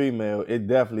with a female. It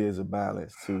definitely is a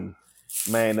balance to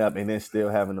man up and then still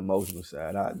have an emotional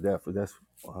side. I definitely that's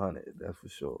 100. That's for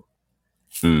sure.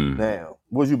 Mm. Now,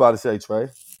 what you about to say, Trey?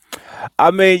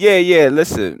 I mean, yeah, yeah.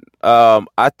 Listen,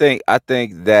 I think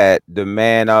that the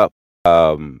man up,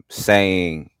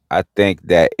 saying, I think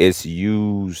that it's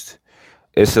used.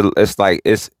 It's like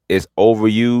it's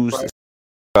overused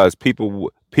because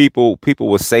people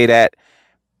will say that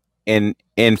in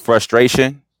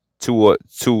frustration to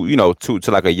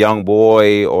like a young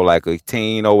boy or like a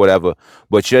teen or whatever,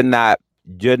 but you're not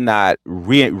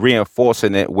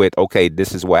reinforcing it with, okay,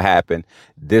 this is what happened,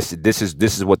 this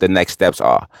is what the next steps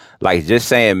are. Like just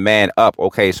saying man up,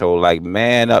 okay, so like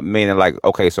man up meaning like,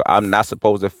 okay, so I'm not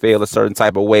supposed to feel a certain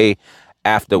type of way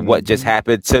after what just mhm,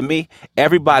 happened to me.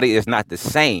 Everybody is not the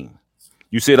same.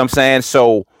 You see what I'm saying?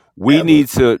 So we ever. need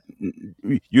to,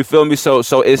 you feel me? So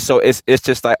it's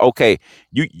just like, okay,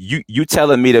 you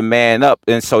telling me to man up,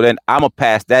 and so then I'm gonna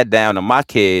pass that down to my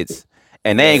kids,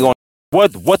 and they ain't Yeah. gonna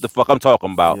what the fuck I'm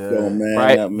talking about, Don't Yeah,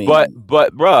 man right? up But mean.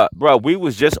 but bruh, we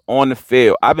was just on the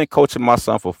field. I've been coaching my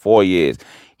son for 4 years.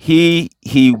 He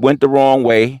went the wrong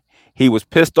way. He was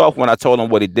pissed off when I told him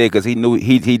what he did because he knew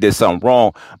he did something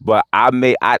wrong. But I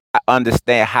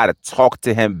understand how to talk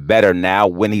to him better now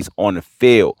when he's on the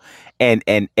field, and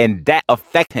that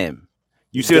affect him.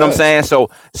 You It see what I'm does. saying? So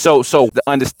to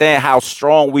understand how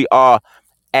strong we are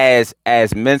as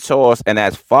mentors and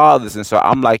as fathers. And so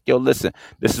I'm like, yo, listen,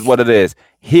 this is what it is.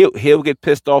 He'll get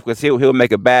pissed off because he'll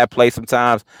make a bad play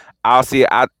sometimes. I'll see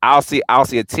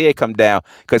a tear come down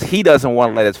because he doesn't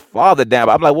want to let his father down.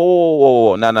 But I'm like,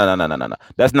 whoa, no, no, no, no, no, no, no.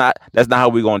 That's not how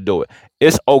we're gonna do it.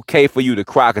 It's okay for you to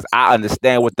cry because I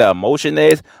understand what the emotion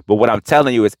is. But what I'm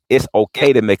telling you is, it's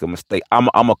okay to make a mistake. I'm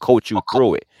gonna coach you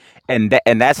through it, and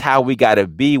that's how we gotta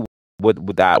be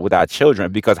with our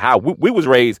children, because how we was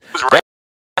raised.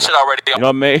 Shit already. You know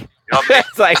what I mean?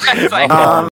 It's like my my father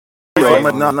Nah, was yo, crazy.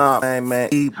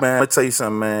 man. I'm gonna tell you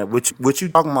something, man. What you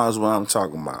talking about is what I'm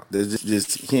talking about.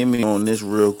 Just hear me on this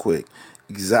real quick.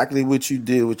 Exactly what you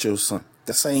did with your son.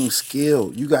 The same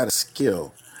skill. You got a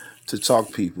skill to talk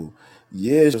to people.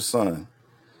 Yes, your son.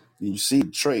 You see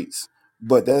the traits,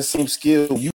 but that same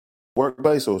skill you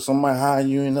workplace or somebody hire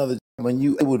you in another job and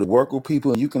you able to work with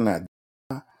people and you cannot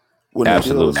when they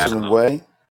feel a absolutely, certain way.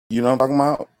 You know what I'm talking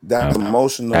about? That's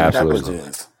emotional absolutely,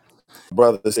 intelligence.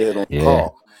 Brother said on the yeah.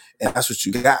 call, and that's what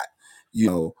you got.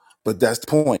 But that's the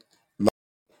point.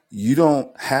 You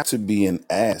don't have to be an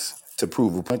ass to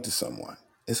prove a point to someone.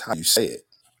 It's how you say it.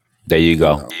 There you You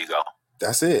go. know,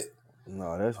 that's it.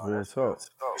 No, that's real talk.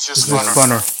 It's just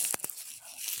funner.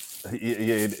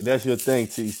 Yeah, that's your thing,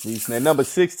 T Streets. Now, number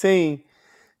 16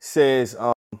 says,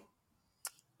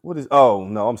 what is? Oh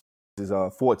no, I'm. This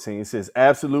is 14. It says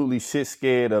absolutely shit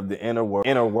scared of the inner world.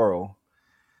 Inner world.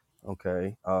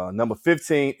 Okay. Number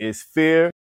 15 is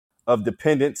fear of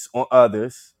dependence on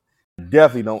others.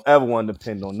 Definitely don't ever want to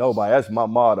depend on nobody. That's my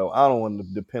motto. I don't want to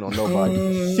depend on nobody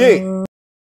for shit.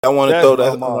 I want to That's throw my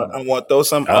that. motto. I want to throw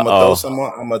some. Uh I'm gonna throw oh. some.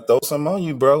 I'm gonna throw some on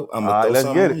you, bro. I'm All gonna right, throw let's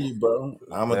some get on it. you, bro.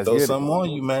 I'm gonna Let's throw get it. some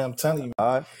on you, man. I'm telling you.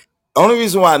 All right. Only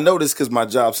reason why I know this because my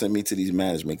job sent me to these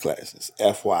management classes.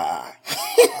 FYI.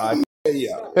 All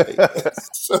Yeah, right. right.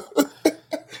 So,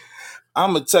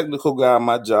 I'm a technical guy at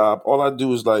my job. All I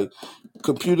do is like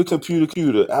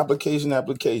computer, application.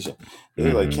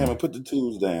 They're like, Mm-hmm. Cameron, put the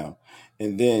tools down.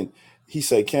 And then he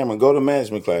said, Cameron, go to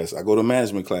management class. I go to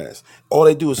management class. All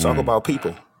they do is talk Mm. about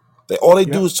people. All they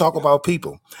do Yep. is talk about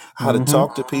people, how to Mm-hmm.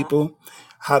 talk to people,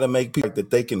 how to make people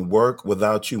that they can work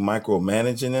without you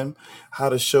micromanaging them, how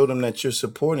to show them that you're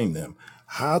supporting them,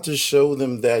 how to show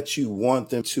them that you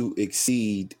want them to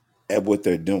exceed at what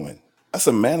they're doing. That's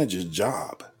a manager's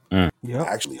job. Mm. Yep.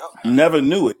 Actually, never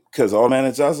knew it because all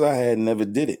managers I had never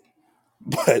did it.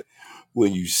 But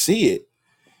when you see it,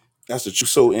 that's the truth.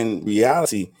 So in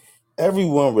reality,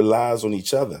 everyone relies on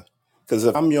each other. Because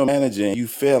if I'm your manager and you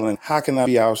failing, how can I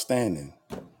be outstanding?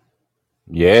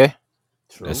 Yeah,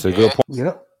 that's True. a good point.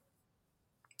 Yep.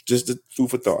 Just the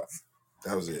food for thought.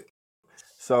 That was it.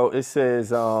 So it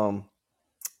says,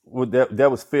 well,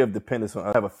 that was fear of dependence on.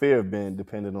 I have a fear of being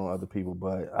dependent on other people,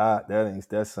 but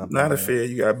that's something Not a that fair.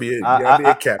 You gotta be a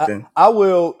I captain. I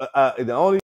will. The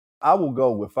only I will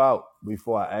go without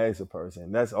before I ask a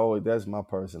person. That's my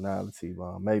personality.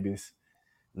 Maybe it's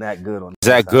not good on Is the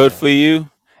that good inside. for you?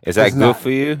 Is It's that good not.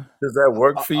 for you? Does that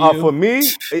work for For you?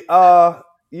 me,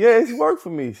 yeah, it's worked for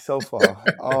me so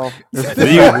far. Do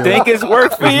It's you not good. think it's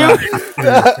worked for It's you?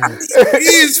 not. Yeah.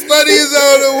 He's funny as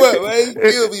I don't know what, man. He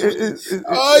killed me with this.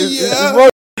 Oh it's yeah.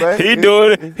 worked, man. He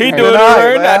doing he It's Hey, been doing all it right,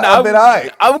 right man. now. I've been all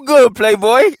right. I'm good,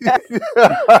 Playboy.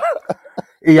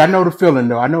 I know the feeling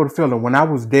though. I know the feeling. When I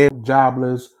was dead,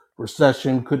 jobless,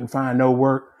 recession, couldn't find no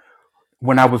work.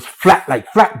 When I was flat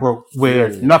broke, where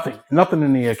Yeah, nothing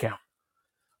in the account.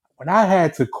 When I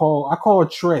had to call, I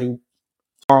called Trey,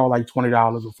 borrow like $20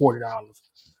 or $40.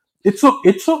 It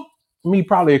took me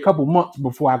probably a couple months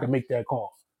before I could make that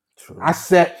call. I true.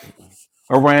 sat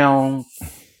around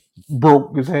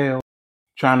broke as hell,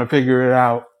 trying to figure it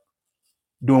out,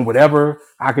 doing whatever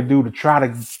I could do to try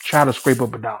to scrape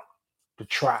up a dollar. To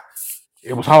try.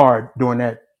 It was hard during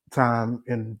that time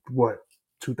in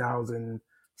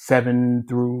 2007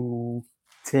 through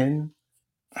 10,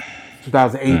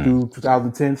 2008 Mm. through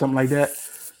 2010, something like that.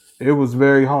 It was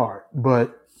very hard,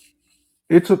 but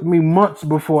it took me months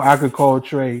before I could call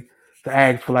Trey to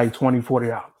ask for like $20,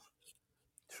 $40.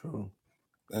 True.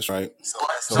 That's right. So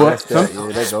that's But that.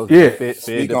 Yeah, that goes to yeah,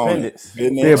 fear Speak on it. dependence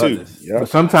Been there yeah, on too. others. but Yep.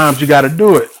 sometimes you got to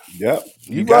do it. Yep.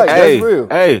 You You got right. to. That's Hey,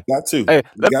 real. hey, Got to. hey,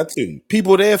 You got to.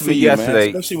 People there for me you, man.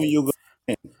 yesterday. Especially when you're good.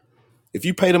 If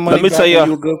you pay the Let money me tell back when you,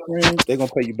 you're a good friend, they're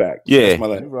gonna pay you back. That's yeah. my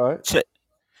You life. right.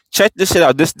 Check this shit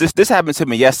out. This happened to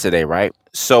me yesterday, right?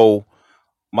 So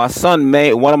my son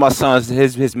made one of my sons,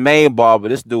 his main barber.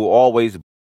 This dude always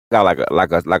got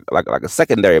like a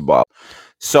secondary barber.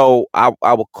 So I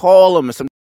would call him and some,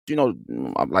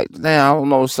 I'm like, damn, I don't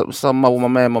know, something up with my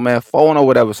man phone or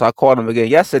whatever. So I called him again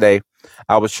yesterday.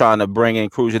 I was trying to bring in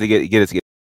Cruiser to get it together.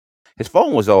 His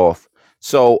phone was off.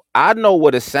 So I know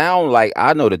what it sound like.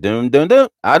 I know the dum dum dum.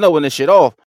 I know when this shit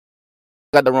off.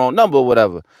 Got the wrong number or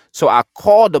whatever. So I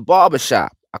called the barber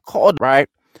shop. I called, right?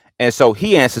 And so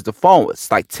he answers the phone.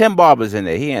 It's like 10 barbers in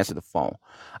there. He answered the phone.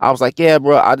 I was like, yeah,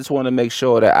 bro, I just want to make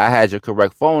sure that I had your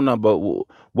correct phone number.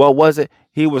 What was it?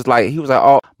 He was like,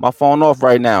 oh, my phone off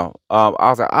right now. I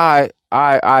was like, all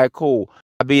right, cool.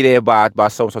 I'll be there by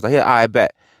so and so. I was like, yeah, I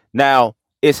bet. Now,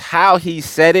 it's how he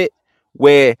said it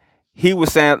where he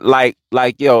was saying like,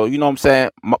 yo, you know what I'm saying?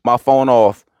 My phone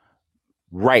off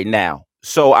right now.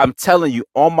 So I'm telling you,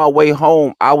 on my way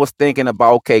home, I was thinking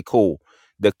about, okay, cool.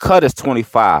 The cut is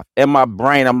 25. In my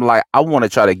brain, I'm like, I want to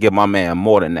try to give my man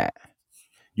more than that.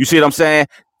 You see what I'm saying?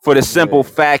 For the simple Yeah.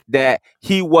 fact that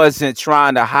he wasn't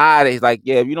trying to hide it. He's like,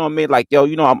 yeah, you know what I mean? Like, yo,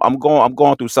 I'm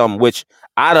going through something, which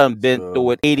I done been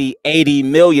through True. it 80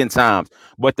 million times.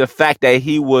 But the fact that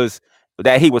he was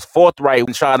forthright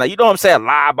and trying to, you know what I'm saying,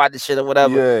 lie about this shit or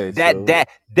whatever. Yeah. That True.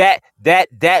 that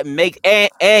that makes,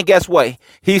 and guess what?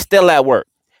 He's still at work.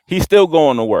 He's still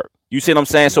going to work. You see what I'm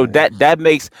saying? So Yeah. that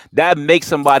makes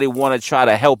somebody want to try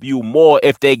to help you more.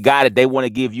 If they got it, they want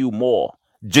to give you more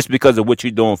just because of what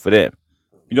you're doing for them.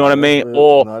 You know what No, I that's mean?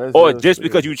 real. Or No, that's or real just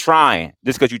because spill. you're trying.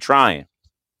 Just because you're trying.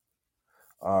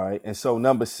 All right. And so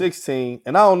number 16,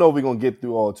 and I don't know if we're gonna get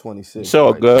through all 26, So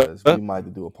right? good. Because we might have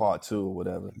to do a part two or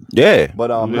whatever. Yeah.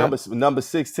 But Do that. number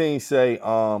 16 say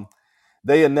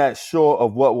they are not sure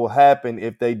of what will happen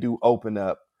if they do open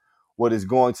up, what is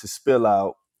going to spill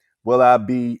out. Will I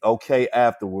be okay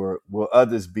afterward? Will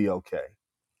others be okay?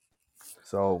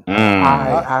 So I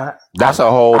Mm. I I That's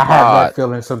a whole I have that pod.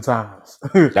 feeling sometimes.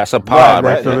 That's a I have right, pod that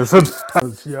right that there. feeling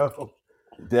sometimes, yo.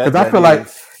 Because that I that feel like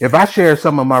is. if I share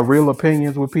some of my real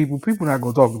opinions with people, people not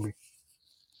gonna talk to me.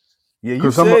 Yeah, you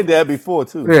Because some, said that before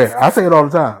too. yeah, I say it all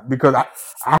the time because I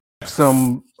have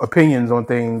some opinions on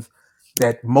things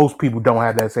that most people don't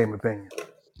have that same opinion,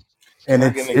 Can and I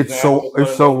get it's an it's example so of one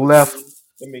it's of so those left. opinions?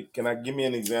 Can I give me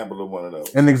an example of one of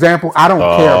those? An example, I don't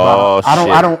care about. Oh I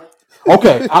shit. don't.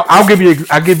 Okay, I'll give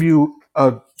you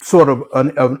a sort of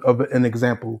an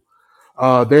example.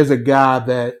 There's a guy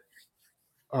that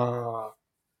uh,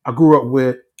 I grew up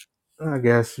with. I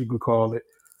guess you could call it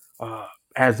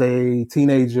as a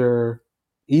teenager.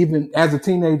 even as a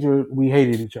teenager, we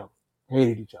hated each other.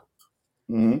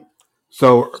 Mm-hmm.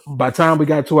 So by the time we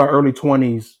got to our early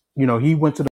 20s, he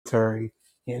went to the military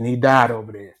and he died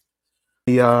over there.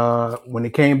 When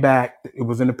it came back, it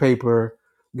was in the paper.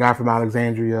 Guy from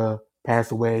Alexandria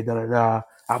passed away. Da da da.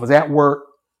 I was at work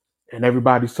and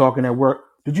everybody's talking at work.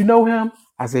 Did you know him?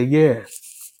 I said, yeah.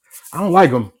 I don't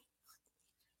like him.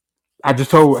 I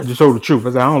just told the truth.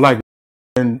 I said, I don't like him.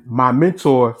 And my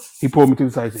mentor, he pulled me to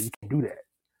the side and said, you can't do that.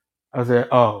 I said,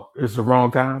 oh, it's the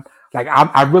wrong time. Like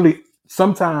I really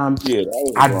sometimes Yeah, that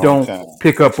was I the wrong don't time.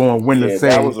 pick up on when to Yeah, say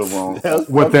that was a wrong time.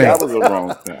 what thing. That was a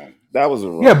wrong time. That was a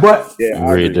wrong Yeah, but time. Yeah,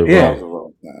 I Read agree. the That yeah, was a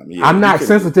wrong time. Yeah, I'm you not could've-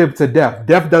 sensitive to death.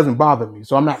 Death doesn't bother me,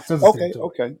 so I'm not sensitive to it.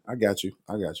 Okay. I got you.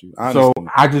 I So understand.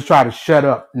 I just try to shut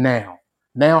up now.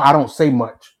 Now I don't say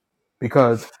much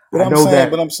because But I I'm know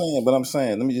saying,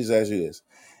 that let me just ask you this.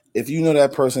 If you know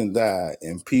that person died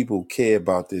and people care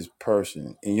about this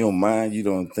person, in your mind, you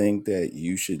don't think that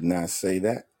you should not say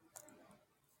that?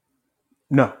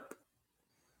 no.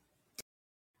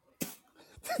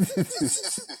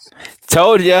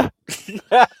 Told ya.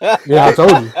 Yeah, I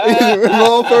told you. He's the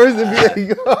wrong person.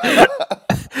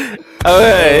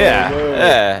 Okay,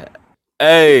 yeah.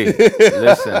 Hey,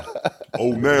 listen.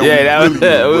 Oh, now Yeah, we that was really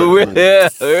in the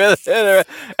rec room.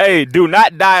 Hey, do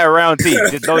not die around T.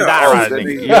 Just don't die Oh, around that a nigga.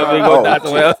 nigga You know what I mean? died. Go Oh die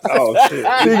somewhere shit. else. Oh shit.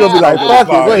 He gonna be like, fuck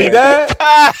it. What, he died?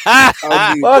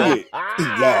 Fuck it. He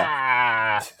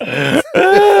died.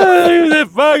 He said,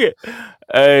 fuck it.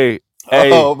 Hey,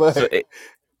 Oh man. so,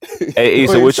 hey,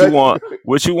 Go so ahead, what you say- want?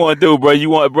 What you want to do, bro? You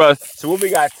want, bro? So what we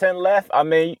got 10 left? I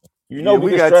mean, Yeah, we we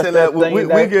can got stress 10 that left. thing We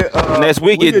that get next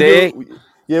week. we You can dig? do.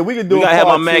 Yeah, we can We do a gotta have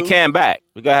my part man two. Cam back.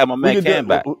 We gotta have my man Cam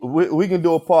back. We can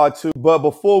do a part two. But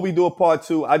before we do a part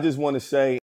two, I just want to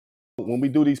say when we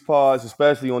do these pods,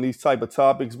 especially on these type of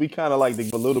topics, we kind of like to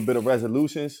give a little bit of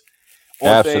resolutions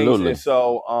on things. Absolutely. And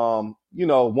so,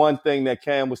 one thing that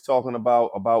Cam was talking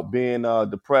about being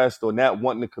depressed or not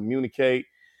wanting to communicate.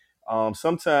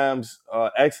 Sometimes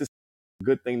exercise is a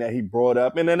good thing that he brought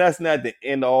up, and then that's not the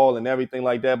end all and everything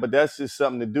like that, but that's just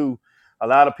something to do. A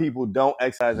lot of people don't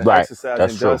exercise, and Right. That's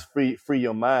exercising true. does free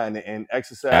your mind, and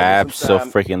exercising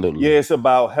sometimes. Absolutely. Yeah, it's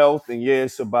about health, and yeah,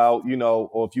 it's about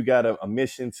or if you got a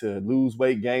mission to lose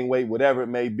weight, gain weight, whatever it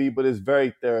may be, but it's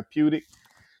very therapeutic.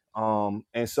 And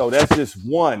so that's just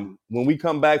one. When we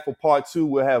come back for part two,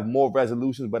 we'll have more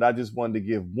resolutions, but I just wanted to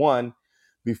give one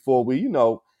before we,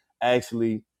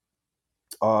 actually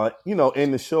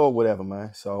in the show or whatever,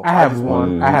 man. So I have just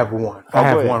one. wanted. I have one. I Oh,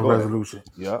 have go ahead. one Go ahead. resolution.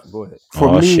 Yeah, go ahead. For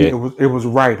Oh, me, shit. it was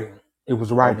writing. It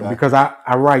was writing Okay. because I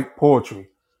write poetry,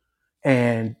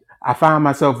 and I find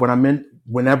myself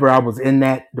whenever I was in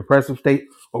that depressive state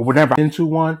or whenever I'm into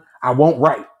one, I won't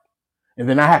write, and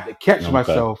then I have to catch Okay.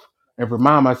 myself and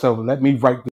remind myself, let me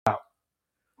write this out.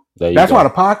 There you That's go. why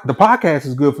the podcast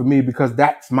is good for me because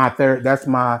that's my That's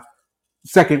my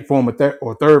second form of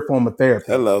or third form of therapy.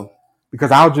 Hello.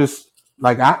 Because I'll just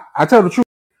I tell the truth,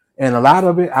 and a lot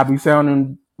of it I be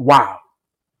sounding wild,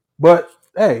 but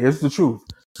hey, it's the truth.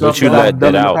 But Something you that I've let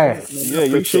done that in the out. past. Yeah, I your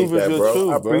appreciate truth is that, your bro.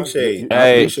 truth, I bro. appreciate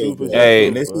Hey, Your truth is your hey.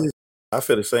 And truth, this bro. is I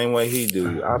feel the same way he do.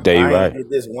 There you I right. ain't did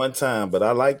this one time, but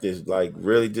I like this. Like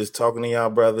really, just talking to y'all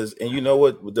brothers. And you know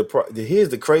what? Here's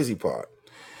the crazy part.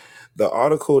 The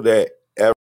article that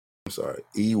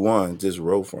E1 just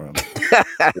wrote from.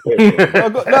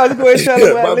 No, just go ahead and tell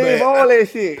him, man. My Leave bad. all that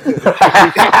shit.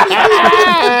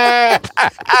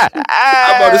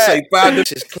 I'm about to say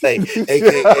Foundation Clay,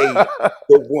 aka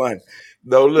the one.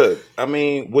 No, look, I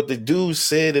mean, what the dude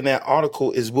said in that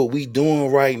article is what we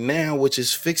doing right now, which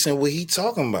is fixing what he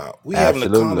talking about. We having a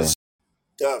Absolutely. conversation.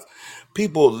 Stuff.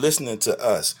 People listening to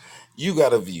us. You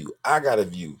got a view. I got a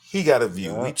view. He got a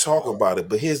view. We talk about it,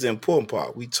 but here's the important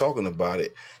part: we talking about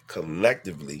it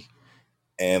collectively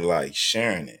and like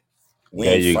sharing it. We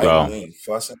There ain't you fighting. go. We ain't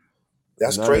fussing.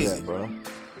 That's None of crazy. that, bro.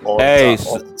 Hey,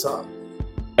 Off the top.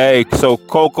 Hey, so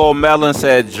Coco Melon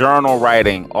said journal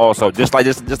writing also, just like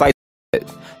that.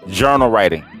 Journal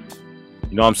writing.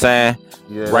 You know what I'm saying?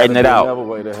 Yeah, Writing it out. Another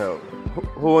way to help.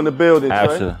 Who in the building, Trey?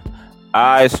 Absolutely. All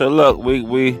right, so look, we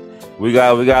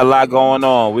got a lot going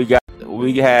on. We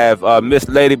have Miss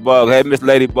Ladybug. Hey, Miss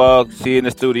Ladybug, she in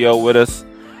the studio with us.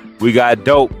 We got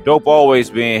Dope. Dope always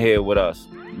being here with us.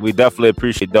 We definitely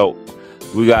appreciate Dope.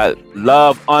 We got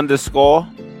Love _.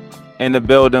 In the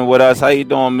building with us. How you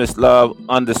doing, Miss Love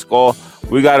 _?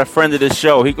 We got a friend of the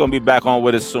show. He gonna be back on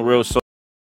with us real soon.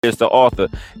 It's the author.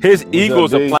 His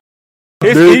Eagles are playing.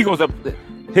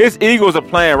 His Eagles are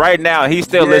playing right now. He's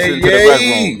still listening to the rec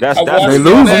room. That's They what's losing.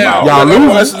 going on. Y'all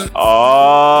losing.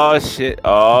 Oh shit.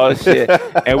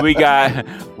 And we got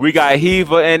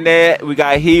Heva in there. We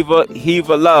got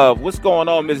Heva Love. What's going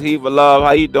on, Miss Heva Love?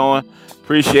 How you doing?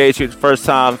 Appreciate you. First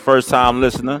time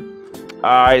listener. All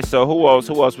right, so who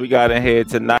else we got in here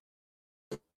tonight?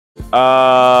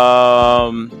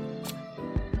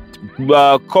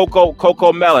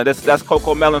 Coco Melon. That's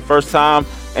Coco Melon, first time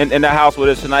in the house with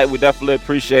us tonight. We definitely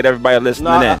appreciate everybody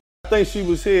listening in. I think she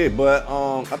was here, but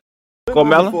Coco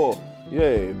Melon? before.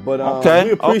 Yeah, but Okay,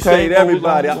 we appreciate okay.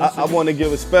 everybody. I want to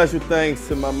give a special thanks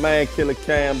to my man Killer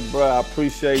Cam, bro. I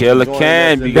appreciate Killer you.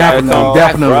 Cam, you gotta come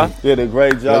back, bro. Did a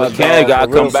great job. Killer Cam, gotta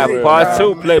come back for part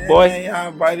 2, Playboy. Man, y'all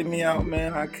invited me out,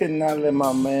 man. I could not let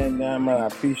my man down, man. I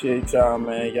appreciate y'all,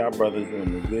 man. Y'all brothers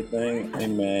doing a good thing. Hey,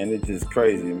 man, it's just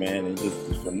crazy, man. It's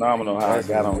just phenomenal how I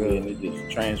got on here and it just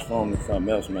transformed into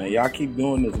something else, man. Y'all keep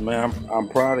doing this, man. I'm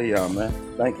proud of y'all, man.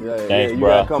 Thank you. Thanks, you bro.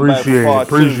 gotta come back for part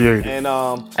 2. Appreciate it. And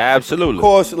Absolutely. of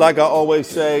course, like I always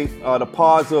say, the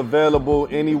pods are available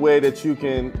anywhere that you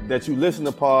listen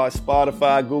to pods,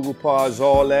 Spotify, Google Pods,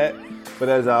 all that. But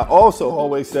as I also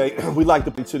always say, we like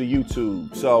to put to the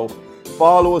YouTube. So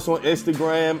follow us on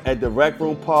Instagram at the Rec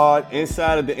Room Pod.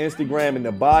 Inside of the Instagram in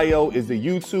the bio is the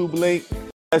YouTube link.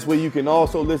 That's where you can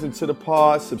also listen to the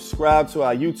pod, subscribe to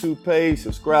our YouTube page,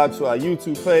 subscribe to our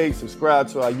YouTube page, subscribe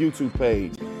to our YouTube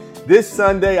page. This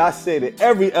Sunday, I said it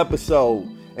every episode,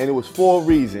 and it was for a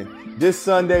reason. This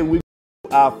Sunday, we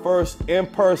our first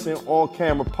in-person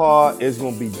on-camera pod. It's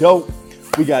going to be dope.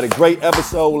 We got a great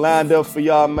episode lined up for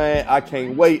y'all, man. I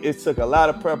can't wait. It took a lot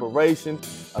of preparation,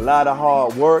 a lot of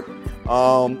hard work,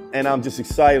 and I'm just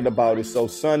excited about it. So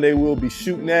Sunday, we'll be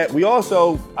shooting that.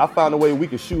 I found a way we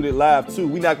can shoot it live, too.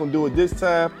 We're not going to do it this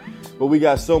time, but we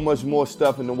got so much more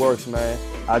stuff in the works, man.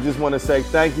 I just want to say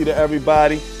thank you to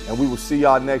everybody, and we will see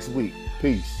y'all next week.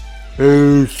 Peace.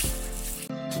 Peace.